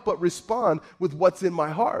I help but respond with what's in my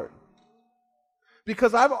heart?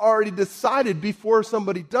 because I've already decided before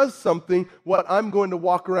somebody does something what I'm going to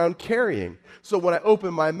walk around carrying. So when I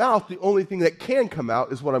open my mouth, the only thing that can come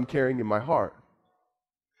out is what I'm carrying in my heart.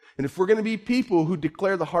 And if we're going to be people who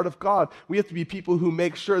declare the heart of God, we have to be people who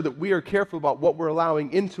make sure that we are careful about what we're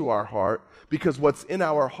allowing into our heart, because what's in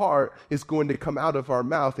our heart is going to come out of our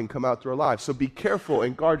mouth and come out through our lives. So be careful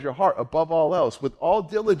and guard your heart above all else with all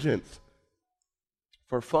diligence,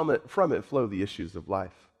 for from it flow the issues of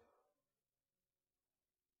life.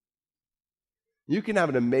 You can have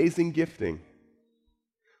an amazing gifting,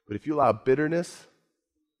 but if you allow bitterness,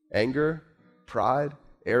 anger, pride,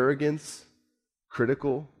 arrogance,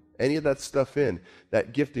 critical, any of that stuff in,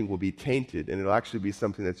 that gifting will be tainted, and it'll actually be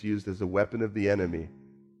something that's used as a weapon of the enemy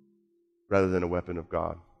rather than a weapon of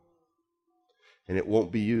God. And it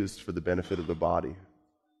won't be used for the benefit of the body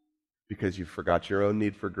because you forgot your own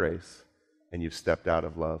need for grace and you've stepped out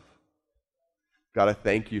of love. God, I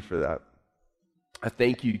thank you for that. I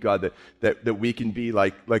thank you, God, that we can be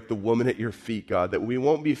like the woman at your feet, God, that we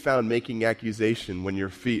won't be found making accusation when your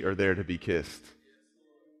feet are there to be kissed.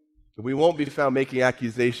 That we won't be found making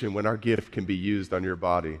accusation when our gift can be used on your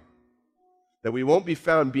body. That we won't be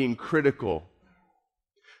found being critical.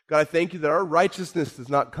 God, I thank you that our righteousness does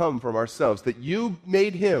not come from ourselves, that you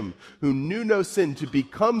made him who knew no sin to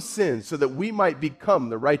become sin so that we might become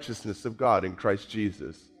the righteousness of God in Christ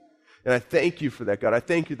Jesus. And I thank you for that, God. I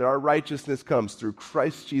thank you that our righteousness comes through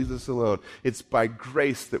Christ Jesus alone. It's by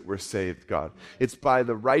grace that we're saved, God. It's by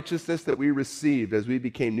the righteousness that we received as we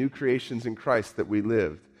became new creations in Christ that we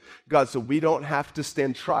lived. God, so we don't have to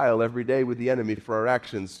stand trial every day with the enemy for our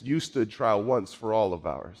actions. You stood trial once for all of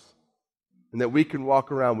ours. And that we can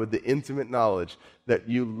walk around with the intimate knowledge that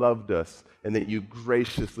you loved us and that you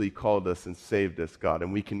graciously called us and saved us, God.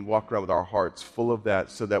 And we can walk around with our hearts full of that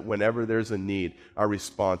so that whenever there's a need, our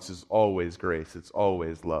response is always grace. It's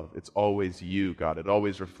always love. It's always you, God. It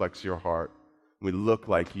always reflects your heart. We look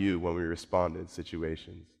like you when we respond in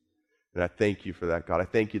situations. And I thank you for that, God. I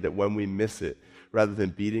thank you that when we miss it, rather than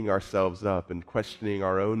beating ourselves up and questioning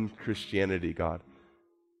our own Christianity, God,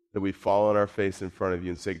 that we fall on our face in front of you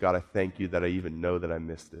and say, God, I thank you that I even know that I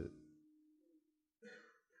missed it.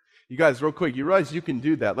 You guys, real quick, you realize you can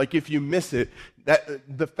do that. Like if you miss it,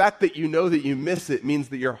 the fact that you know that you miss it means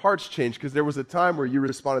that your heart's changed, because there was a time where you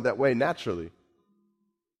responded that way naturally.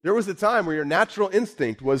 There was a time where your natural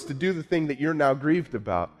instinct was to do the thing that you're now grieved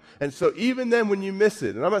about. And so even then when you miss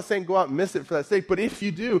it, and I'm not saying go out and miss it for that sake, but if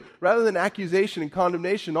you do, rather than accusation and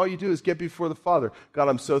condemnation, all you do is get before the Father. God,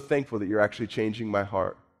 I'm so thankful that you're actually changing my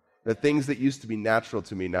heart. The things that used to be natural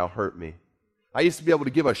to me now hurt me. I used to be able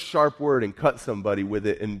to give a sharp word and cut somebody with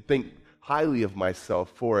it and think highly of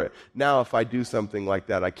myself for it. Now if I do something like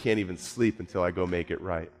that, I can't even sleep until I go make it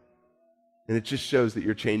right. And it just shows that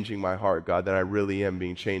you're changing my heart, God, that I really am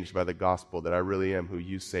being changed by the gospel, that I really am who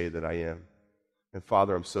you say that I am. And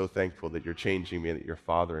Father, I'm so thankful that you're changing me and that you're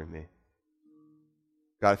fathering me.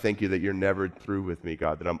 God, I thank you that you're never through with me,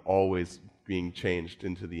 God, that I'm always being changed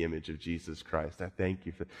into the image of Jesus Christ. I thank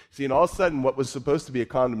you for... See, and all of a sudden, what was supposed to be a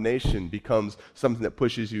condemnation becomes something that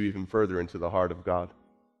pushes you even further into the heart of God.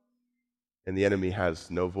 And the enemy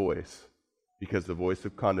has no voice, because the voice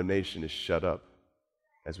of condemnation is shut up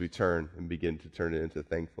as we turn and begin to turn it into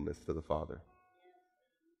thankfulness to the Father.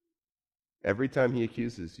 Every time he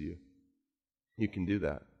accuses you, you can do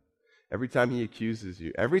that. Every time he accuses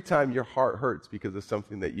you, every time your heart hurts because of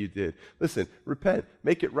something that you did, listen, repent,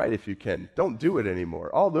 make it right if you can. Don't do it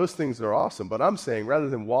anymore. All those things are awesome, but I'm saying rather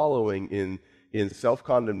than wallowing in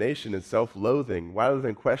self-condemnation and self-loathing, rather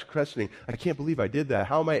than questioning, I can't believe I did that.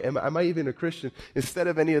 How am I even a Christian? Instead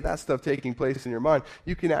of any of that stuff taking place in your mind,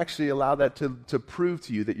 you can actually allow that to prove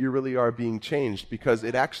to you that you really are being changed, because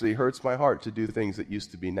it actually hurts my heart to do things that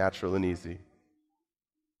used to be natural and easy.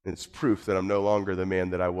 And it's proof that I'm no longer the man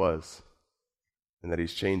that I was, and that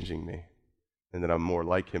he's changing me, and that I'm more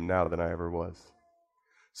like him now than I ever was.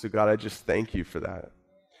 So God, I just thank you for that.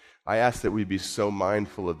 I ask that we be so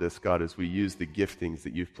mindful of this, God, as we use the giftings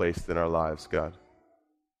that you've placed in our lives, God,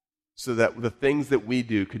 so that the things that we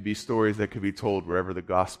do could be stories that could be told wherever the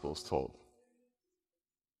gospel's told.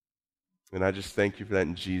 And I just thank you for that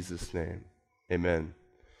in Jesus' name. Amen.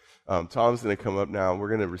 Tom's going to come up now, and we're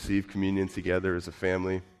going to receive communion together as a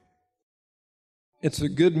family. It's a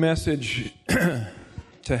good message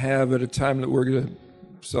to have at a time that we're going to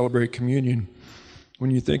celebrate communion.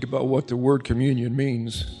 When you think about what the word communion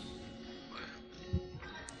means,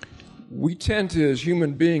 we tend to, as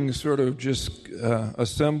human beings, sort of just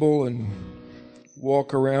assemble and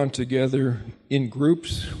walk around together in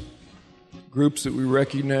groups that we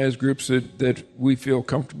recognize, groups that we feel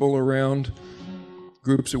comfortable around,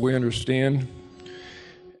 groups that we understand.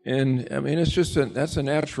 And I mean, that's a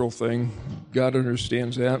natural thing. God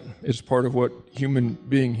understands that. It's part of what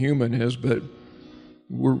being human is, but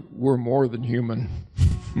we're more than human.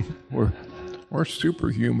 we're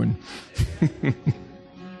superhuman.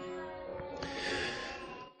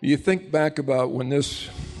 You think back about when this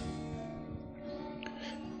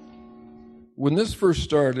first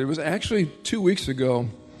started. It was actually 2 weeks ago,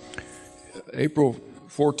 April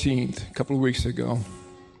 14th, a couple of weeks ago.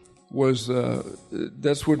 That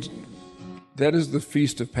is the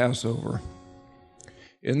Feast of Passover.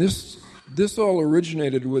 And this all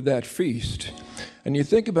originated with that feast. And you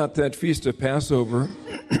think about that Feast of Passover,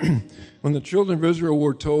 when the children of Israel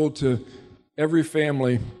were told to every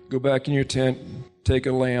family, go back in your tent, take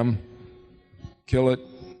a lamb, kill it,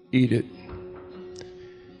 eat it.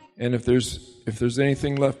 And if there's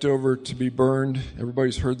anything left over to be burned,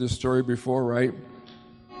 everybody's heard this story before, right?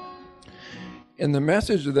 And the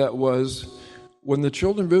message of that was, when the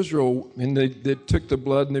children of Israel, and they took the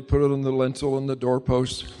blood and they put it on the lintel and the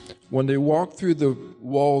doorposts, when they walked through the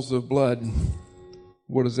walls of blood,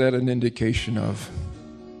 what is that an indication of?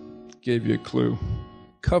 Gave you a clue.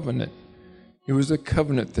 Covenant. It was a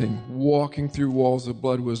covenant thing. Walking through walls of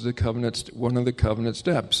blood was one of the covenant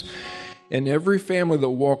steps. And every family that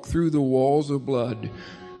walked through the walls of blood,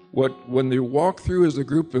 when they walked through as a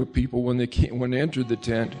group of people, when they entered the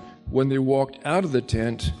tent, when they walked out of the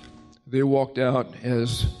tent, they walked out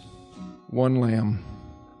as one lamb.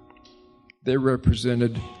 They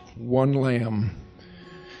represented one lamb.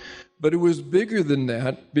 But it was bigger than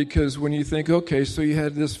that, because when you think, okay, so you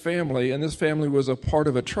had this family, and this family was a part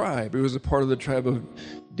of a tribe. It was a part of the tribe of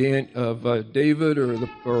David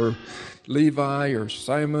or Levi or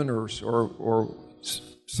Simon or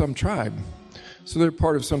some tribe. So they're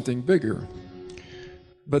part of something bigger.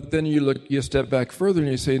 But then you step back further and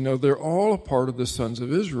you say, no, they're all a part of the sons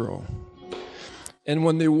of Israel. And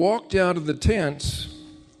when they walked out of the tents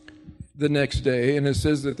the next day, and it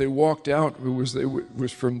says that they walked out, it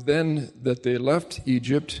was from then that they left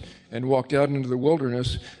Egypt and walked out into the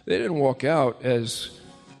wilderness. They didn't walk out as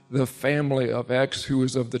the family of X, who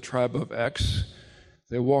was of the tribe of X.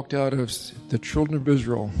 They walked out as the children of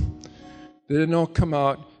Israel. They didn't all come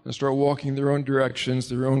out and start walking their own directions,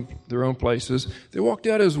 their own places. They walked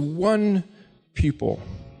out as one people.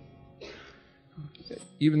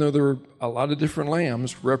 Even though there were a lot of different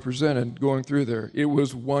lambs represented going through there, it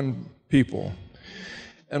was one people.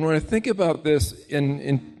 And when I think about this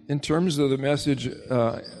in terms of the message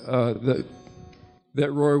that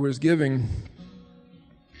Roy was giving,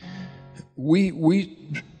 we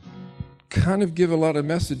kind of give a lot of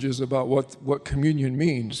messages about what communion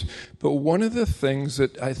means. But one of the things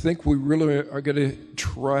that I think we really are going to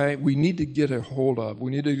try, we need to get a hold of,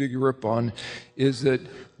 we need to get a grip on, is that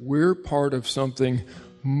we're part of something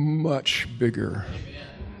much bigger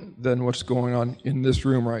than what's going on in this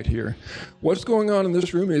room right here. What's going on in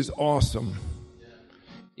this room is awesome.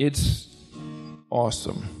 It's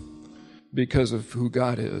awesome because of who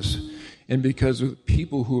God is, and because of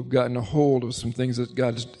people who have gotten a hold of some things that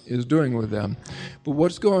God is doing with them. But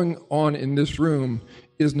what's going on in this room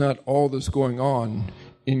is not all that's going on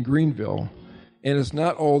in Greenville, and it's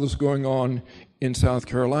not all that's going on in South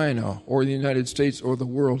Carolina or the United States or the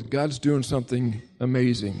world. God's doing something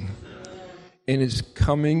amazing, and it's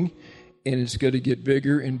coming, and it's going to get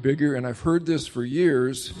bigger and bigger. And I've heard this for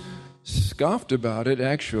years, scoffed about it,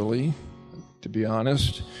 actually, to be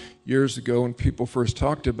honest, years ago when people first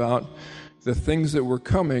talked about the things that were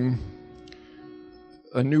coming,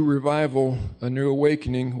 a new revival, a new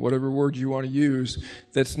awakening, whatever word you want to use,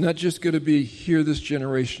 that's not just going to be here this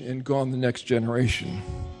generation and gone the next generation.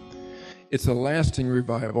 It's a lasting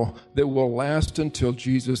revival that will last until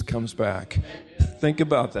Jesus comes back. Think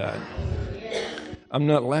about that. I'm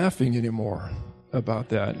not laughing anymore about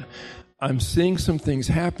that. I'm seeing some things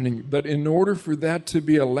happening, but in order for that to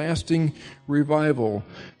be a lasting revival,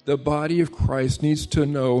 the body of Christ needs to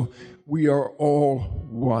know we are all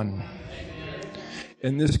one.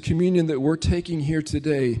 And this communion that we're taking here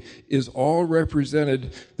today is all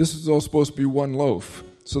represented. This is all supposed to be one loaf,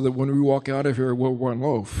 so that when we walk out of here, we're one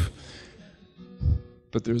loaf.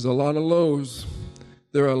 But there's a lot of loaves.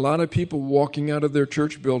 There are a lot of people walking out of their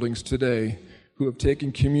church buildings today who have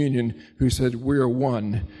taken communion, who said, we are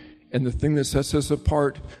one. And the thing that sets us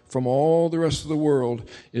apart from all the rest of the world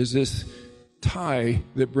is this tie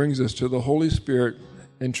that brings us to the Holy Spirit.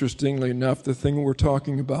 Interestingly enough, the thing we're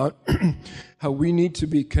talking about, how we need to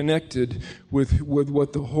be connected with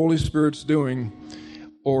what the Holy Spirit's doing,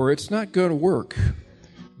 or it's not going to work.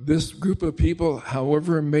 This group of people,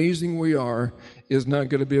 however amazing we are, is not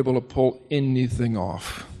going to be able to pull anything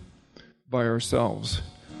off by ourselves.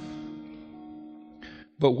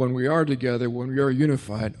 But when we are together, when we are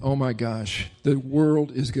unified, oh my gosh, the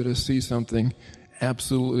world is going to see something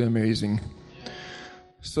absolutely amazing.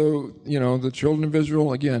 So, the children of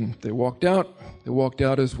Israel, again, they walked out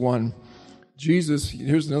as one. Jesus,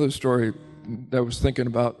 here's another story that I was thinking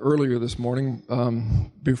about earlier this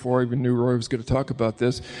morning, before I even knew Roy was going to talk about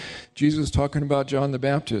this. Jesus talking about John the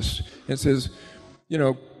Baptist. It says,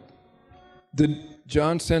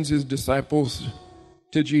 John sends his disciples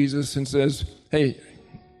to Jesus and says, hey,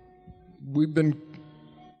 we've been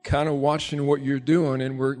kind of watching what you're doing,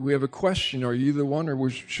 and we have a question. Are you the one, or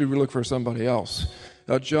should we look for somebody else?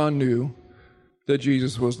 Now, John knew that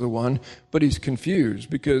Jesus was the one, but he's confused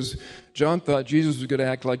because John thought Jesus was going to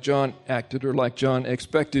act like John acted, or like John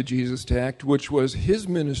expected Jesus to act, which was his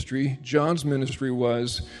ministry. John's ministry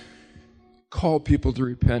was call people to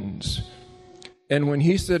repentance. And when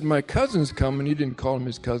he said, my cousin's coming, he didn't call him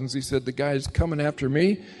his cousins. He said, the guy's coming after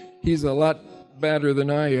me. He's a lot better than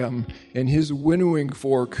I am, and his winnowing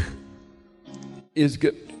fork is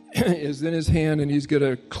in his hand, and he's going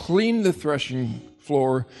to clean the threshing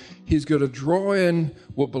floor. He's going to draw in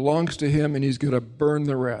what belongs to him, and he's going to burn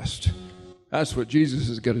the rest. That's what Jesus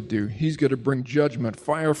is going to do. He's going to bring judgment,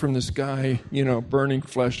 fire from the sky, burning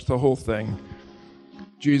flesh, the whole thing.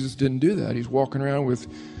 Jesus didn't do that. He's walking around with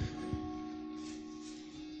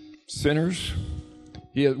sinners.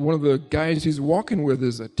 One of the guys he's walking with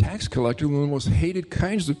is a tax collector, one of the most hated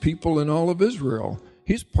kinds of people in all of Israel.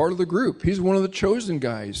 He's part of the group. He's one of the chosen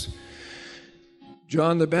guys.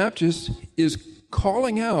 John the Baptist is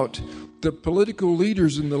calling out the political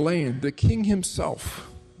leaders in the land, the king himself,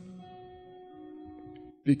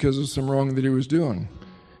 because of some wrong that he was doing.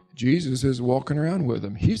 Jesus is walking around with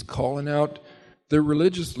him. He's calling out the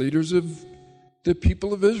religious leaders of the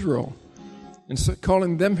people of Israel, and so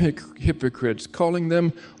calling them hypocrites, calling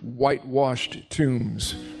them whitewashed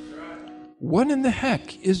tombs. What in the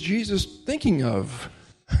heck is Jesus thinking of?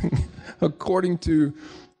 According to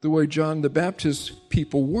the way John the Baptist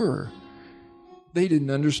people were, they didn't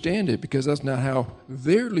understand it because that's not how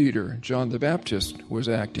their leader, John the Baptist, was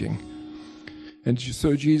acting. And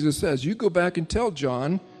so Jesus says, you go back and tell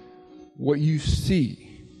John what you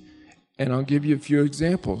see. And I'll give you a few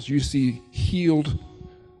examples. You see healed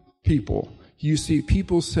people. You see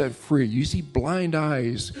people set free. You see blind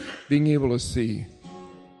eyes being able to see.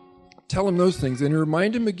 Tell him those things and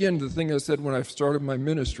remind him again the thing I said when I started my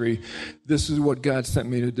ministry. This is what God sent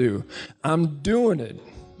me to do. I'm doing it.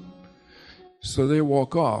 So they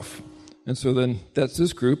walk off. And so then that's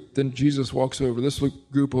this group. Then Jesus walks over this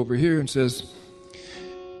group over here and says,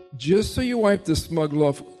 just so you wipe the smug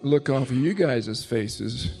look off of you guys'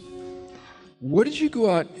 faces, what did you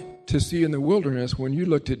go out to see in the wilderness when you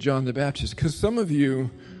looked at John the Baptist? Because some of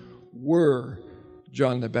you were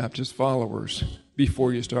John the Baptist followers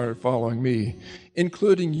before you started following me,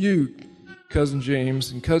 including you, Cousin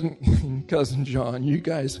James and Cousin John. You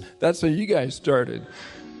guys, that's how you guys started.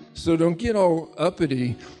 So don't get all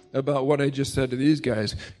uppity about what I just said to these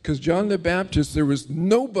guys, because John the Baptist, there was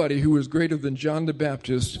nobody who was greater than John the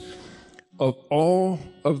Baptist of all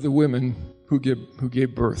of the women who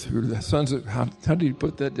gave birth, who the sons of, how did you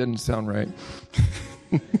put that? Didn't sound right.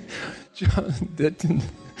 John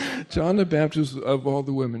the Baptist of all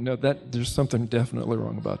the women. No, there's something definitely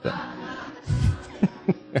wrong about that.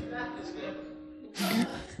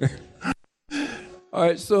 All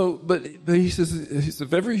right, so, but he says,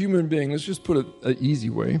 of every human being, let's just put it an easy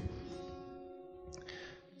way,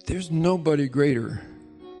 there's nobody greater.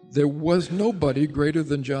 There was nobody greater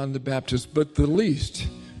than John the Baptist, but the least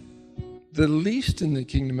in the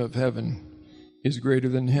kingdom of heaven is greater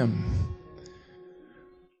than him.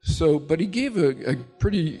 So, but he gave a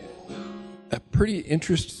pretty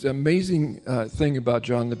interesting, amazing thing about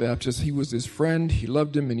John the Baptist. He was his friend, he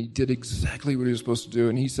loved him, and he did exactly what he was supposed to do.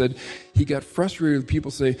 And he said he got frustrated with people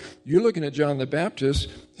say, you're looking at John the Baptist,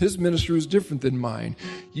 his ministry was different than mine.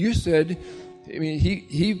 You said, I mean,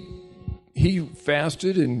 he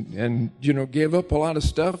fasted and gave up a lot of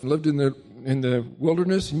stuff and lived in the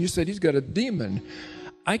wilderness, and you said he's got a demon.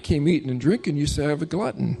 I came eating and drinking, you say I have a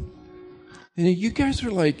glutton. And you guys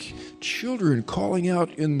are like children calling out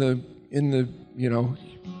in the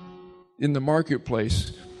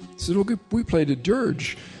marketplace. Said, well, we played a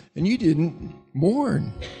dirge and you didn't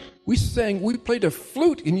mourn. We played a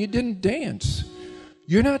flute and you didn't dance.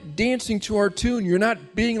 You're not dancing to our tune. You're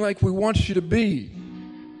not being like we want you to be.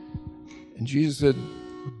 And Jesus said,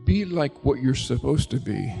 be like what you're supposed to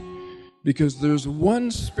be. Because there's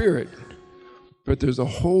one Spirit, but there's a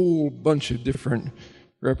whole bunch of different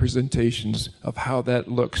representations of how that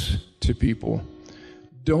looks to people.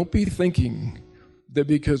 Don't be thinking that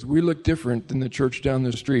because we look different than the church down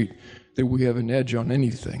the street, that we have an edge on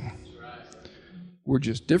anything. We're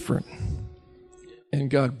just different. And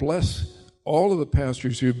God bless all of the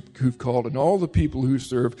pastors who've called and all the people who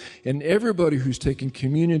serve and everybody who's taking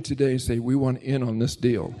communion today and say, we want in on this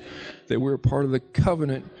deal, that we're part of the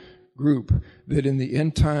covenant group that in the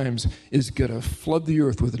end times is going to flood the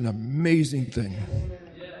earth with an amazing thing.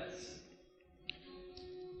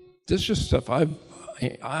 This is just stuff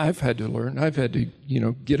I've had to learn. I've had to,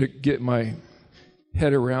 get my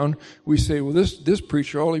head around. We say, well, this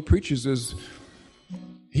preacher, all he preaches is,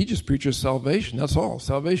 he just preaches salvation. That's all.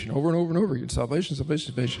 Salvation over and over and over again. Salvation,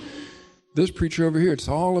 salvation, salvation. This preacher over here, it's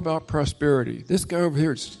all about prosperity. This guy over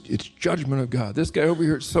here, it's judgment of God. This guy over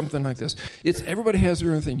here, it's something like this. Everybody has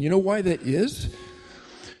their own thing. You know why that is?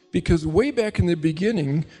 Because way back in the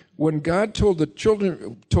beginning, when God told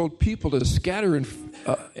people to scatter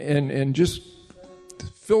and just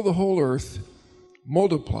fill the whole earth,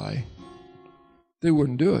 multiply, they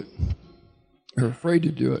wouldn't do it. They're afraid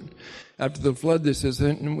to do it. After the flood, they says,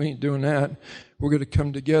 we ain't doing that. We're going to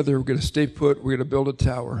come together. We're going to stay put. We're going to build a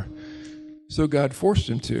tower. So God forced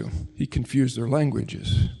them to. He confused their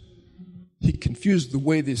languages. He confused the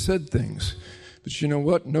way they said things. But you know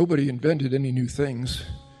what? Nobody invented any new things.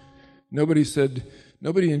 Nobody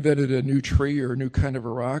invented a new tree or a new kind of a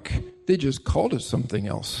rock. They just called it something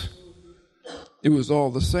else. It was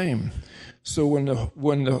all the same. So when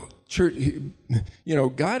the church,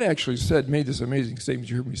 God actually made this amazing statement.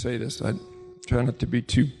 You heard me say this. I try not to be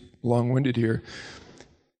too long-winded here.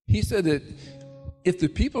 He said that if the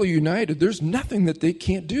people are united, there's nothing that they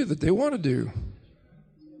can't do that they want to do.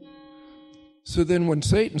 So then when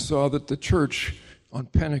Satan saw that the church on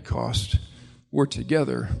Pentecost were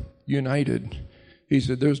together, united, he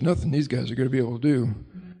said, there's nothing these guys are going to be able to do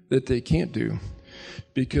that they can't do.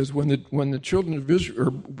 Because when the children of Israel,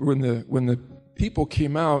 or when the people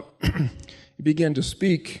came out and began to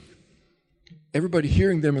speak, everybody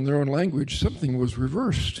hearing them in their own language, something was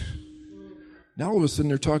reversed. Now all of a sudden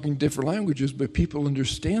they're talking different languages, but people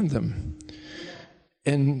understand them.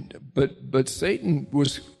 But Satan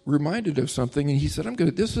was reminded of something, and he said,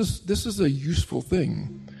 this is a useful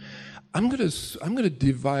thing. I'm gonna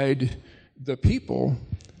divide the people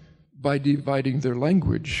by dividing their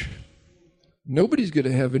language. Nobody's going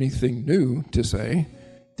to have anything new to say.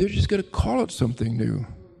 They're just going to call it something new.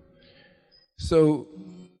 So,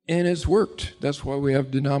 and it's worked. That's why we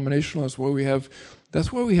have denominational. That's why we have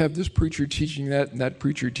this preacher teaching that and that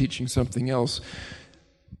preacher teaching something else.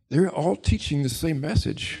 They're all teaching the same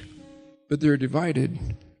message, but they're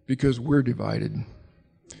divided because we're divided.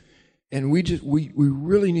 And we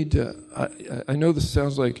really need to, I know this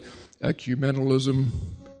sounds like ecumenicalism,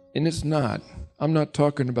 and it's not. I'm not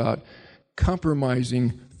talking about compromising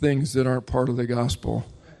things that aren't part of the gospel.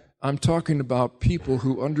 I'm talking about people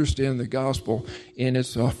who understand the gospel, and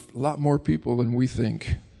it's a lot more people than we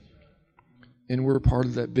think. And we're part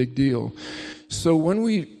of that big deal. So when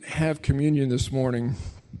we have communion this morning,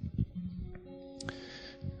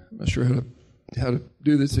 I'm not sure how to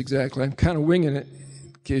do this exactly. I'm kind of winging it,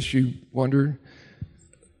 in case you wondered.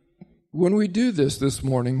 When we do this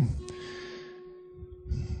morning,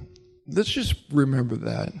 let's just remember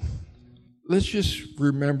that. Let's just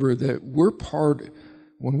remember that we're part,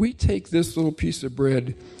 when we take this little piece of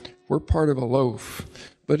bread, we're part of a loaf.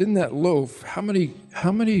 But in that loaf, how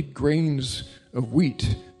many grains of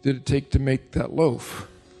wheat did it take to make that loaf?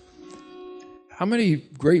 How many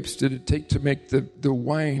grapes did it take to make the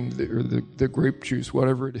wine or the grape juice,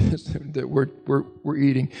 whatever it is that we're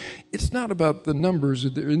eating? It's not about the numbers or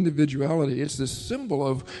the individuality. It's the symbol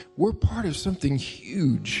of we're part of something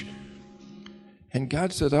huge. And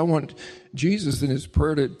God said, I want Jesus in his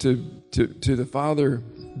prayer to the Father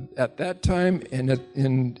at that time, and at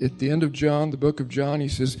the end of John, the book of John, he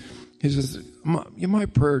says, my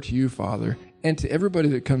prayer to you, Father, and to everybody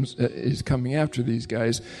that is coming after these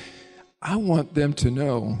guys, I want them to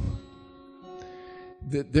know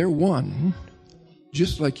that they're one,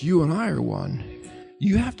 just like you and I are one.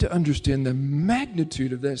 You have to understand the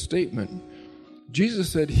magnitude of that statement. Jesus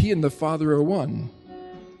said he and the Father are one.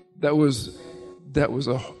 That was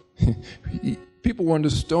people wanted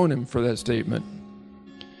to stone him for that statement.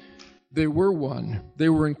 They were one. They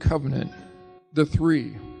were in covenant. The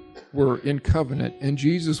three were in covenant. And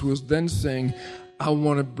Jesus was then saying, I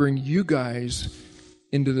want to bring you guys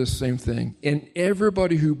into the same thing. And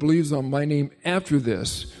everybody who believes on my name after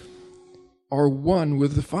this are one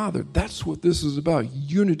with the Father. That's what this is about.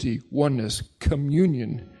 Unity, oneness,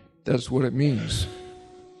 communion. That's what it means.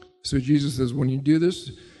 So Jesus says, when you do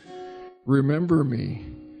this, remember me.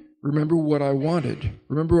 Remember what I wanted.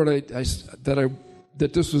 Remember what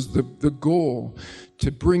that this was the goal,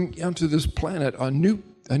 to bring onto this planet a new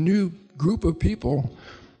group of people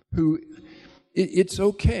who it's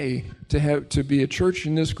okay to be a church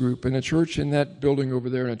in this group and a church in that building over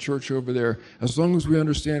there and a church over there, as long as we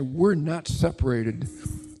understand we're not separated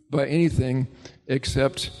by anything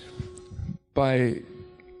except by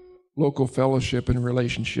local fellowship and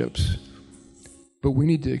relationships. But we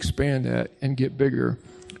need to expand that and get bigger.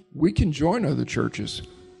 We can join other churches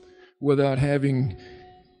without having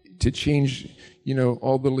to change,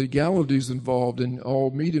 all the legalities involved and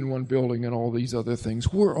all meet in one building and all these other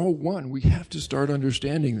things. We're all one. We have to start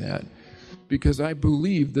understanding that, because I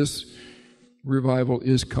believe this revival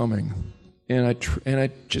is coming. And I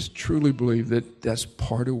just truly believe that that's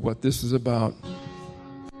part of what this is about.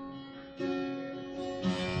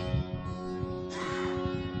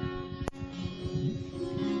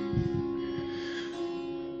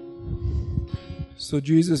 So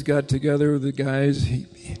Jesus got together with the guys,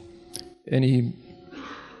 and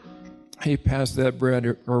he passed that bread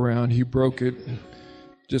around. He broke it,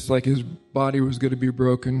 just like his body was going to be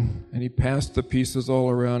broken, and he passed the pieces all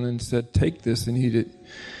around and said, "Take this and eat it."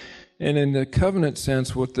 And in the covenant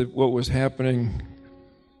sense, what was happening,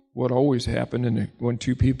 what always happened, when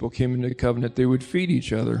two people came into covenant, they would feed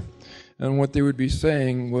each other, and what they would be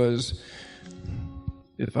saying was,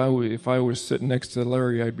 If I was sitting next to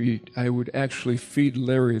Larry, I would actually feed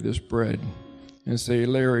Larry this bread and say,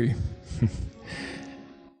 "Larry,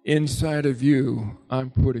 inside of you,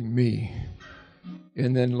 I'm putting me."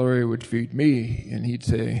 And then Larry would feed me, and he'd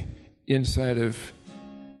say, "Inside of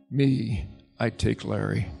me, I take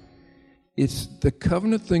Larry." It's the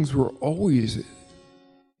covenant things were always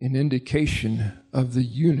an indication of the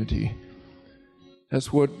unity.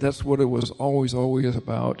 That's what it was always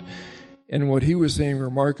about. And what he was saying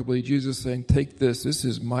remarkably, Jesus saying, "Take this. This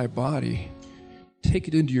is my body. Take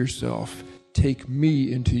it into yourself. Take me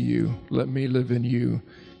into you. Let me live in you,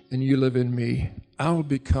 and you live in me. I'll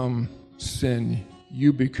become sin.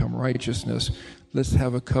 You become righteousness. Let's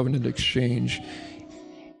have a covenant exchange."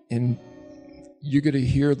 And you're going to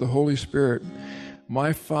hear the Holy Spirit.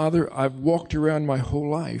 My Father, I've walked around my whole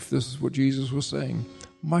life. This is what Jesus was saying.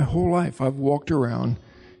 My whole life I've walked around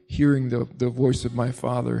hearing the voice of my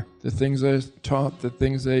Father, the things I taught, the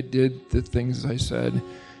things I did, the things I said.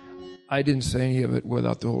 I didn't say any of it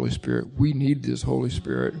without the Holy Spirit. We need this Holy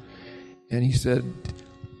Spirit. And he said,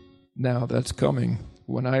 now that's coming.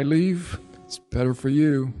 When I leave, it's better for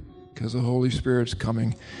you because the Holy Spirit's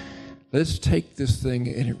coming. Let's take this thing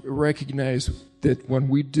and recognize that when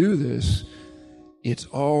we do this, it's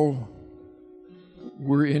all,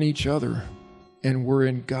 we're in each other and we're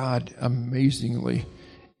in God amazingly.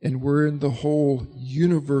 And we're in the whole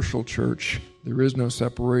universal church. There is no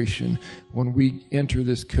separation when we enter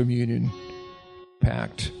this communion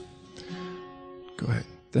pact. Go ahead.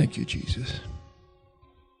 Thank you, Jesus.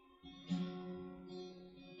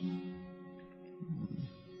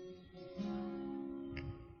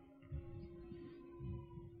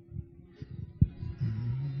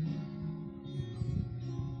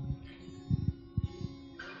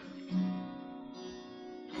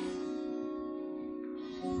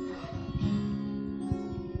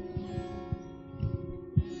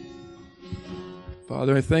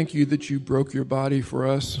 Father, I thank you that you broke your body for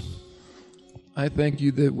us. I thank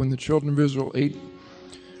you that when the children of Israel ate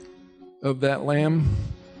of that lamb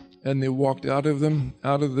and they walked out of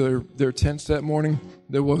their tents that morning,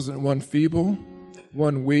 there wasn't one feeble,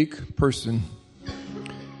 one weak person.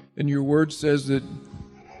 And your word says that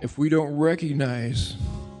if we don't recognize,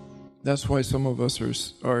 that's why some of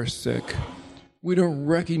us are sick. We don't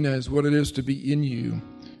recognize what it is to be in you,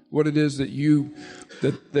 what it is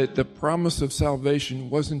that the promise of salvation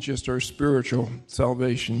wasn't just our spiritual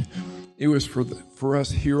salvation. It was for us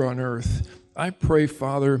here on earth. I pray,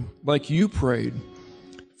 Father, like you prayed,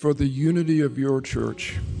 for the unity of your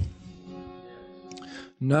church.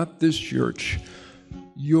 Not this church,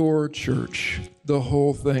 your church, the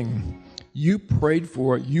whole thing. You prayed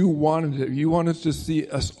for it. You wanted it. You wanted to see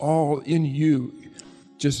us all in you,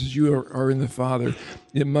 just as you are in the Father.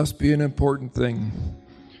 It must be an important thing.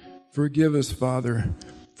 Forgive us, Father,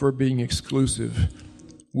 for being exclusive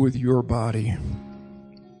with your body.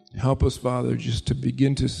 Help us, Father, just to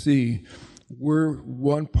begin to see we're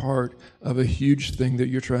one part of a huge thing that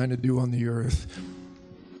you're trying to do on the earth.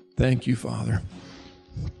 Thank you, Father.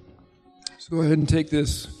 So go ahead and take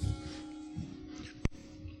this.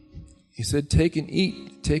 He said, take and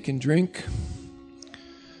eat, take and drink.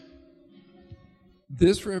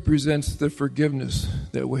 This represents the forgiveness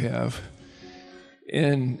that we have.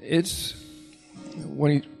 And it's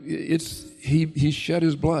when he shed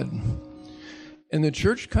his blood. And the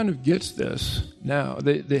church kind of gets this now.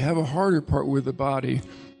 They have a harder part with the body,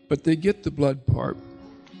 but they get the blood part.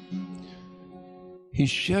 He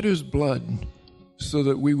shed his blood so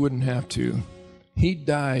that we wouldn't have to. He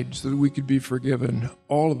died so that we could be forgiven,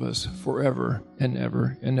 all of us, forever and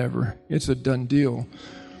ever and ever. It's a done deal.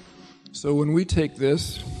 So when we take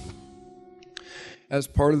this as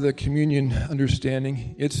part of the communion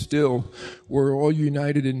understanding, it's still, we're all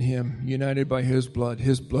united in him, united by his blood.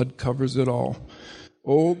 His blood covers it all.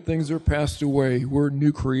 Old things are passed away. We're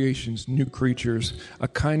new creations, new creatures, a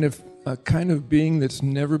kind of being that's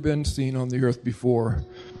never been seen on the earth before.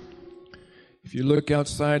 If you look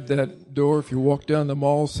outside that door, if you walk down the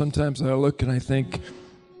mall, sometimes I look and I think,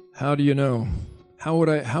 how do you know? How would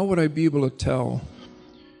I be able to tell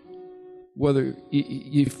whether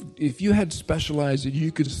if you had specialized it,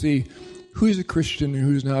 you could see who's a Christian and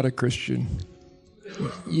who's not a Christian?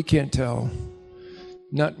 You can't tell.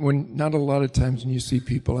 Not a lot of times when you see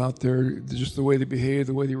people out there, just the way they behave,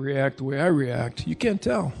 the way they react, the way I react, you can't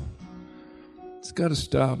tell. It's got to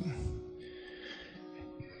stop.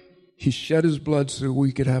 He shed his blood so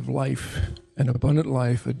we could have life, an abundant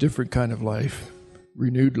life, a different kind of life,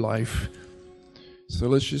 renewed life. So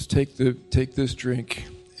let's just take this drink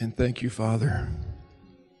and thank you, Father.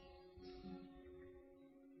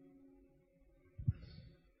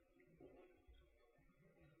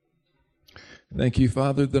 Thank you,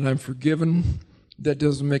 Father, that I'm forgiven. That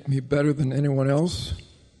doesn't make me better than anyone else.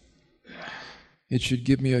 It should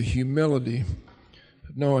give me a humility,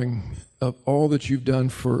 knowing of all that you've done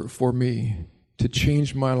for me, to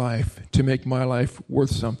change my life, to make my life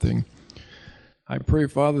worth something. I pray,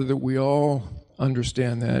 Father, that we all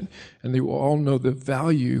understand that, and they will all know the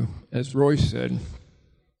value, as Roy said,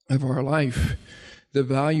 of our life. The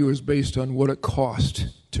value is based on what it cost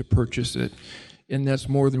to purchase it, and that's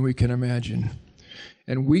more than we can imagine.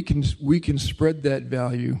 And we can spread that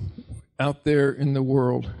value out there in the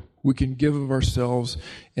world. We can give of ourselves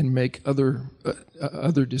and make other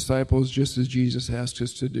disciples, just as Jesus asked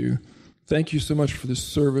us to do. Thank you so much for this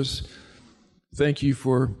service. Thank you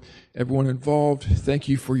for everyone involved. Thank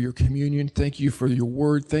you for your communion. Thank you for your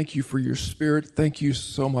word. Thank you for your spirit. Thank you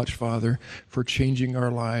so much, Father, for changing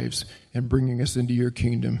our lives and bringing us into your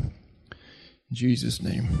kingdom. In Jesus'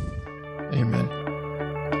 name, amen.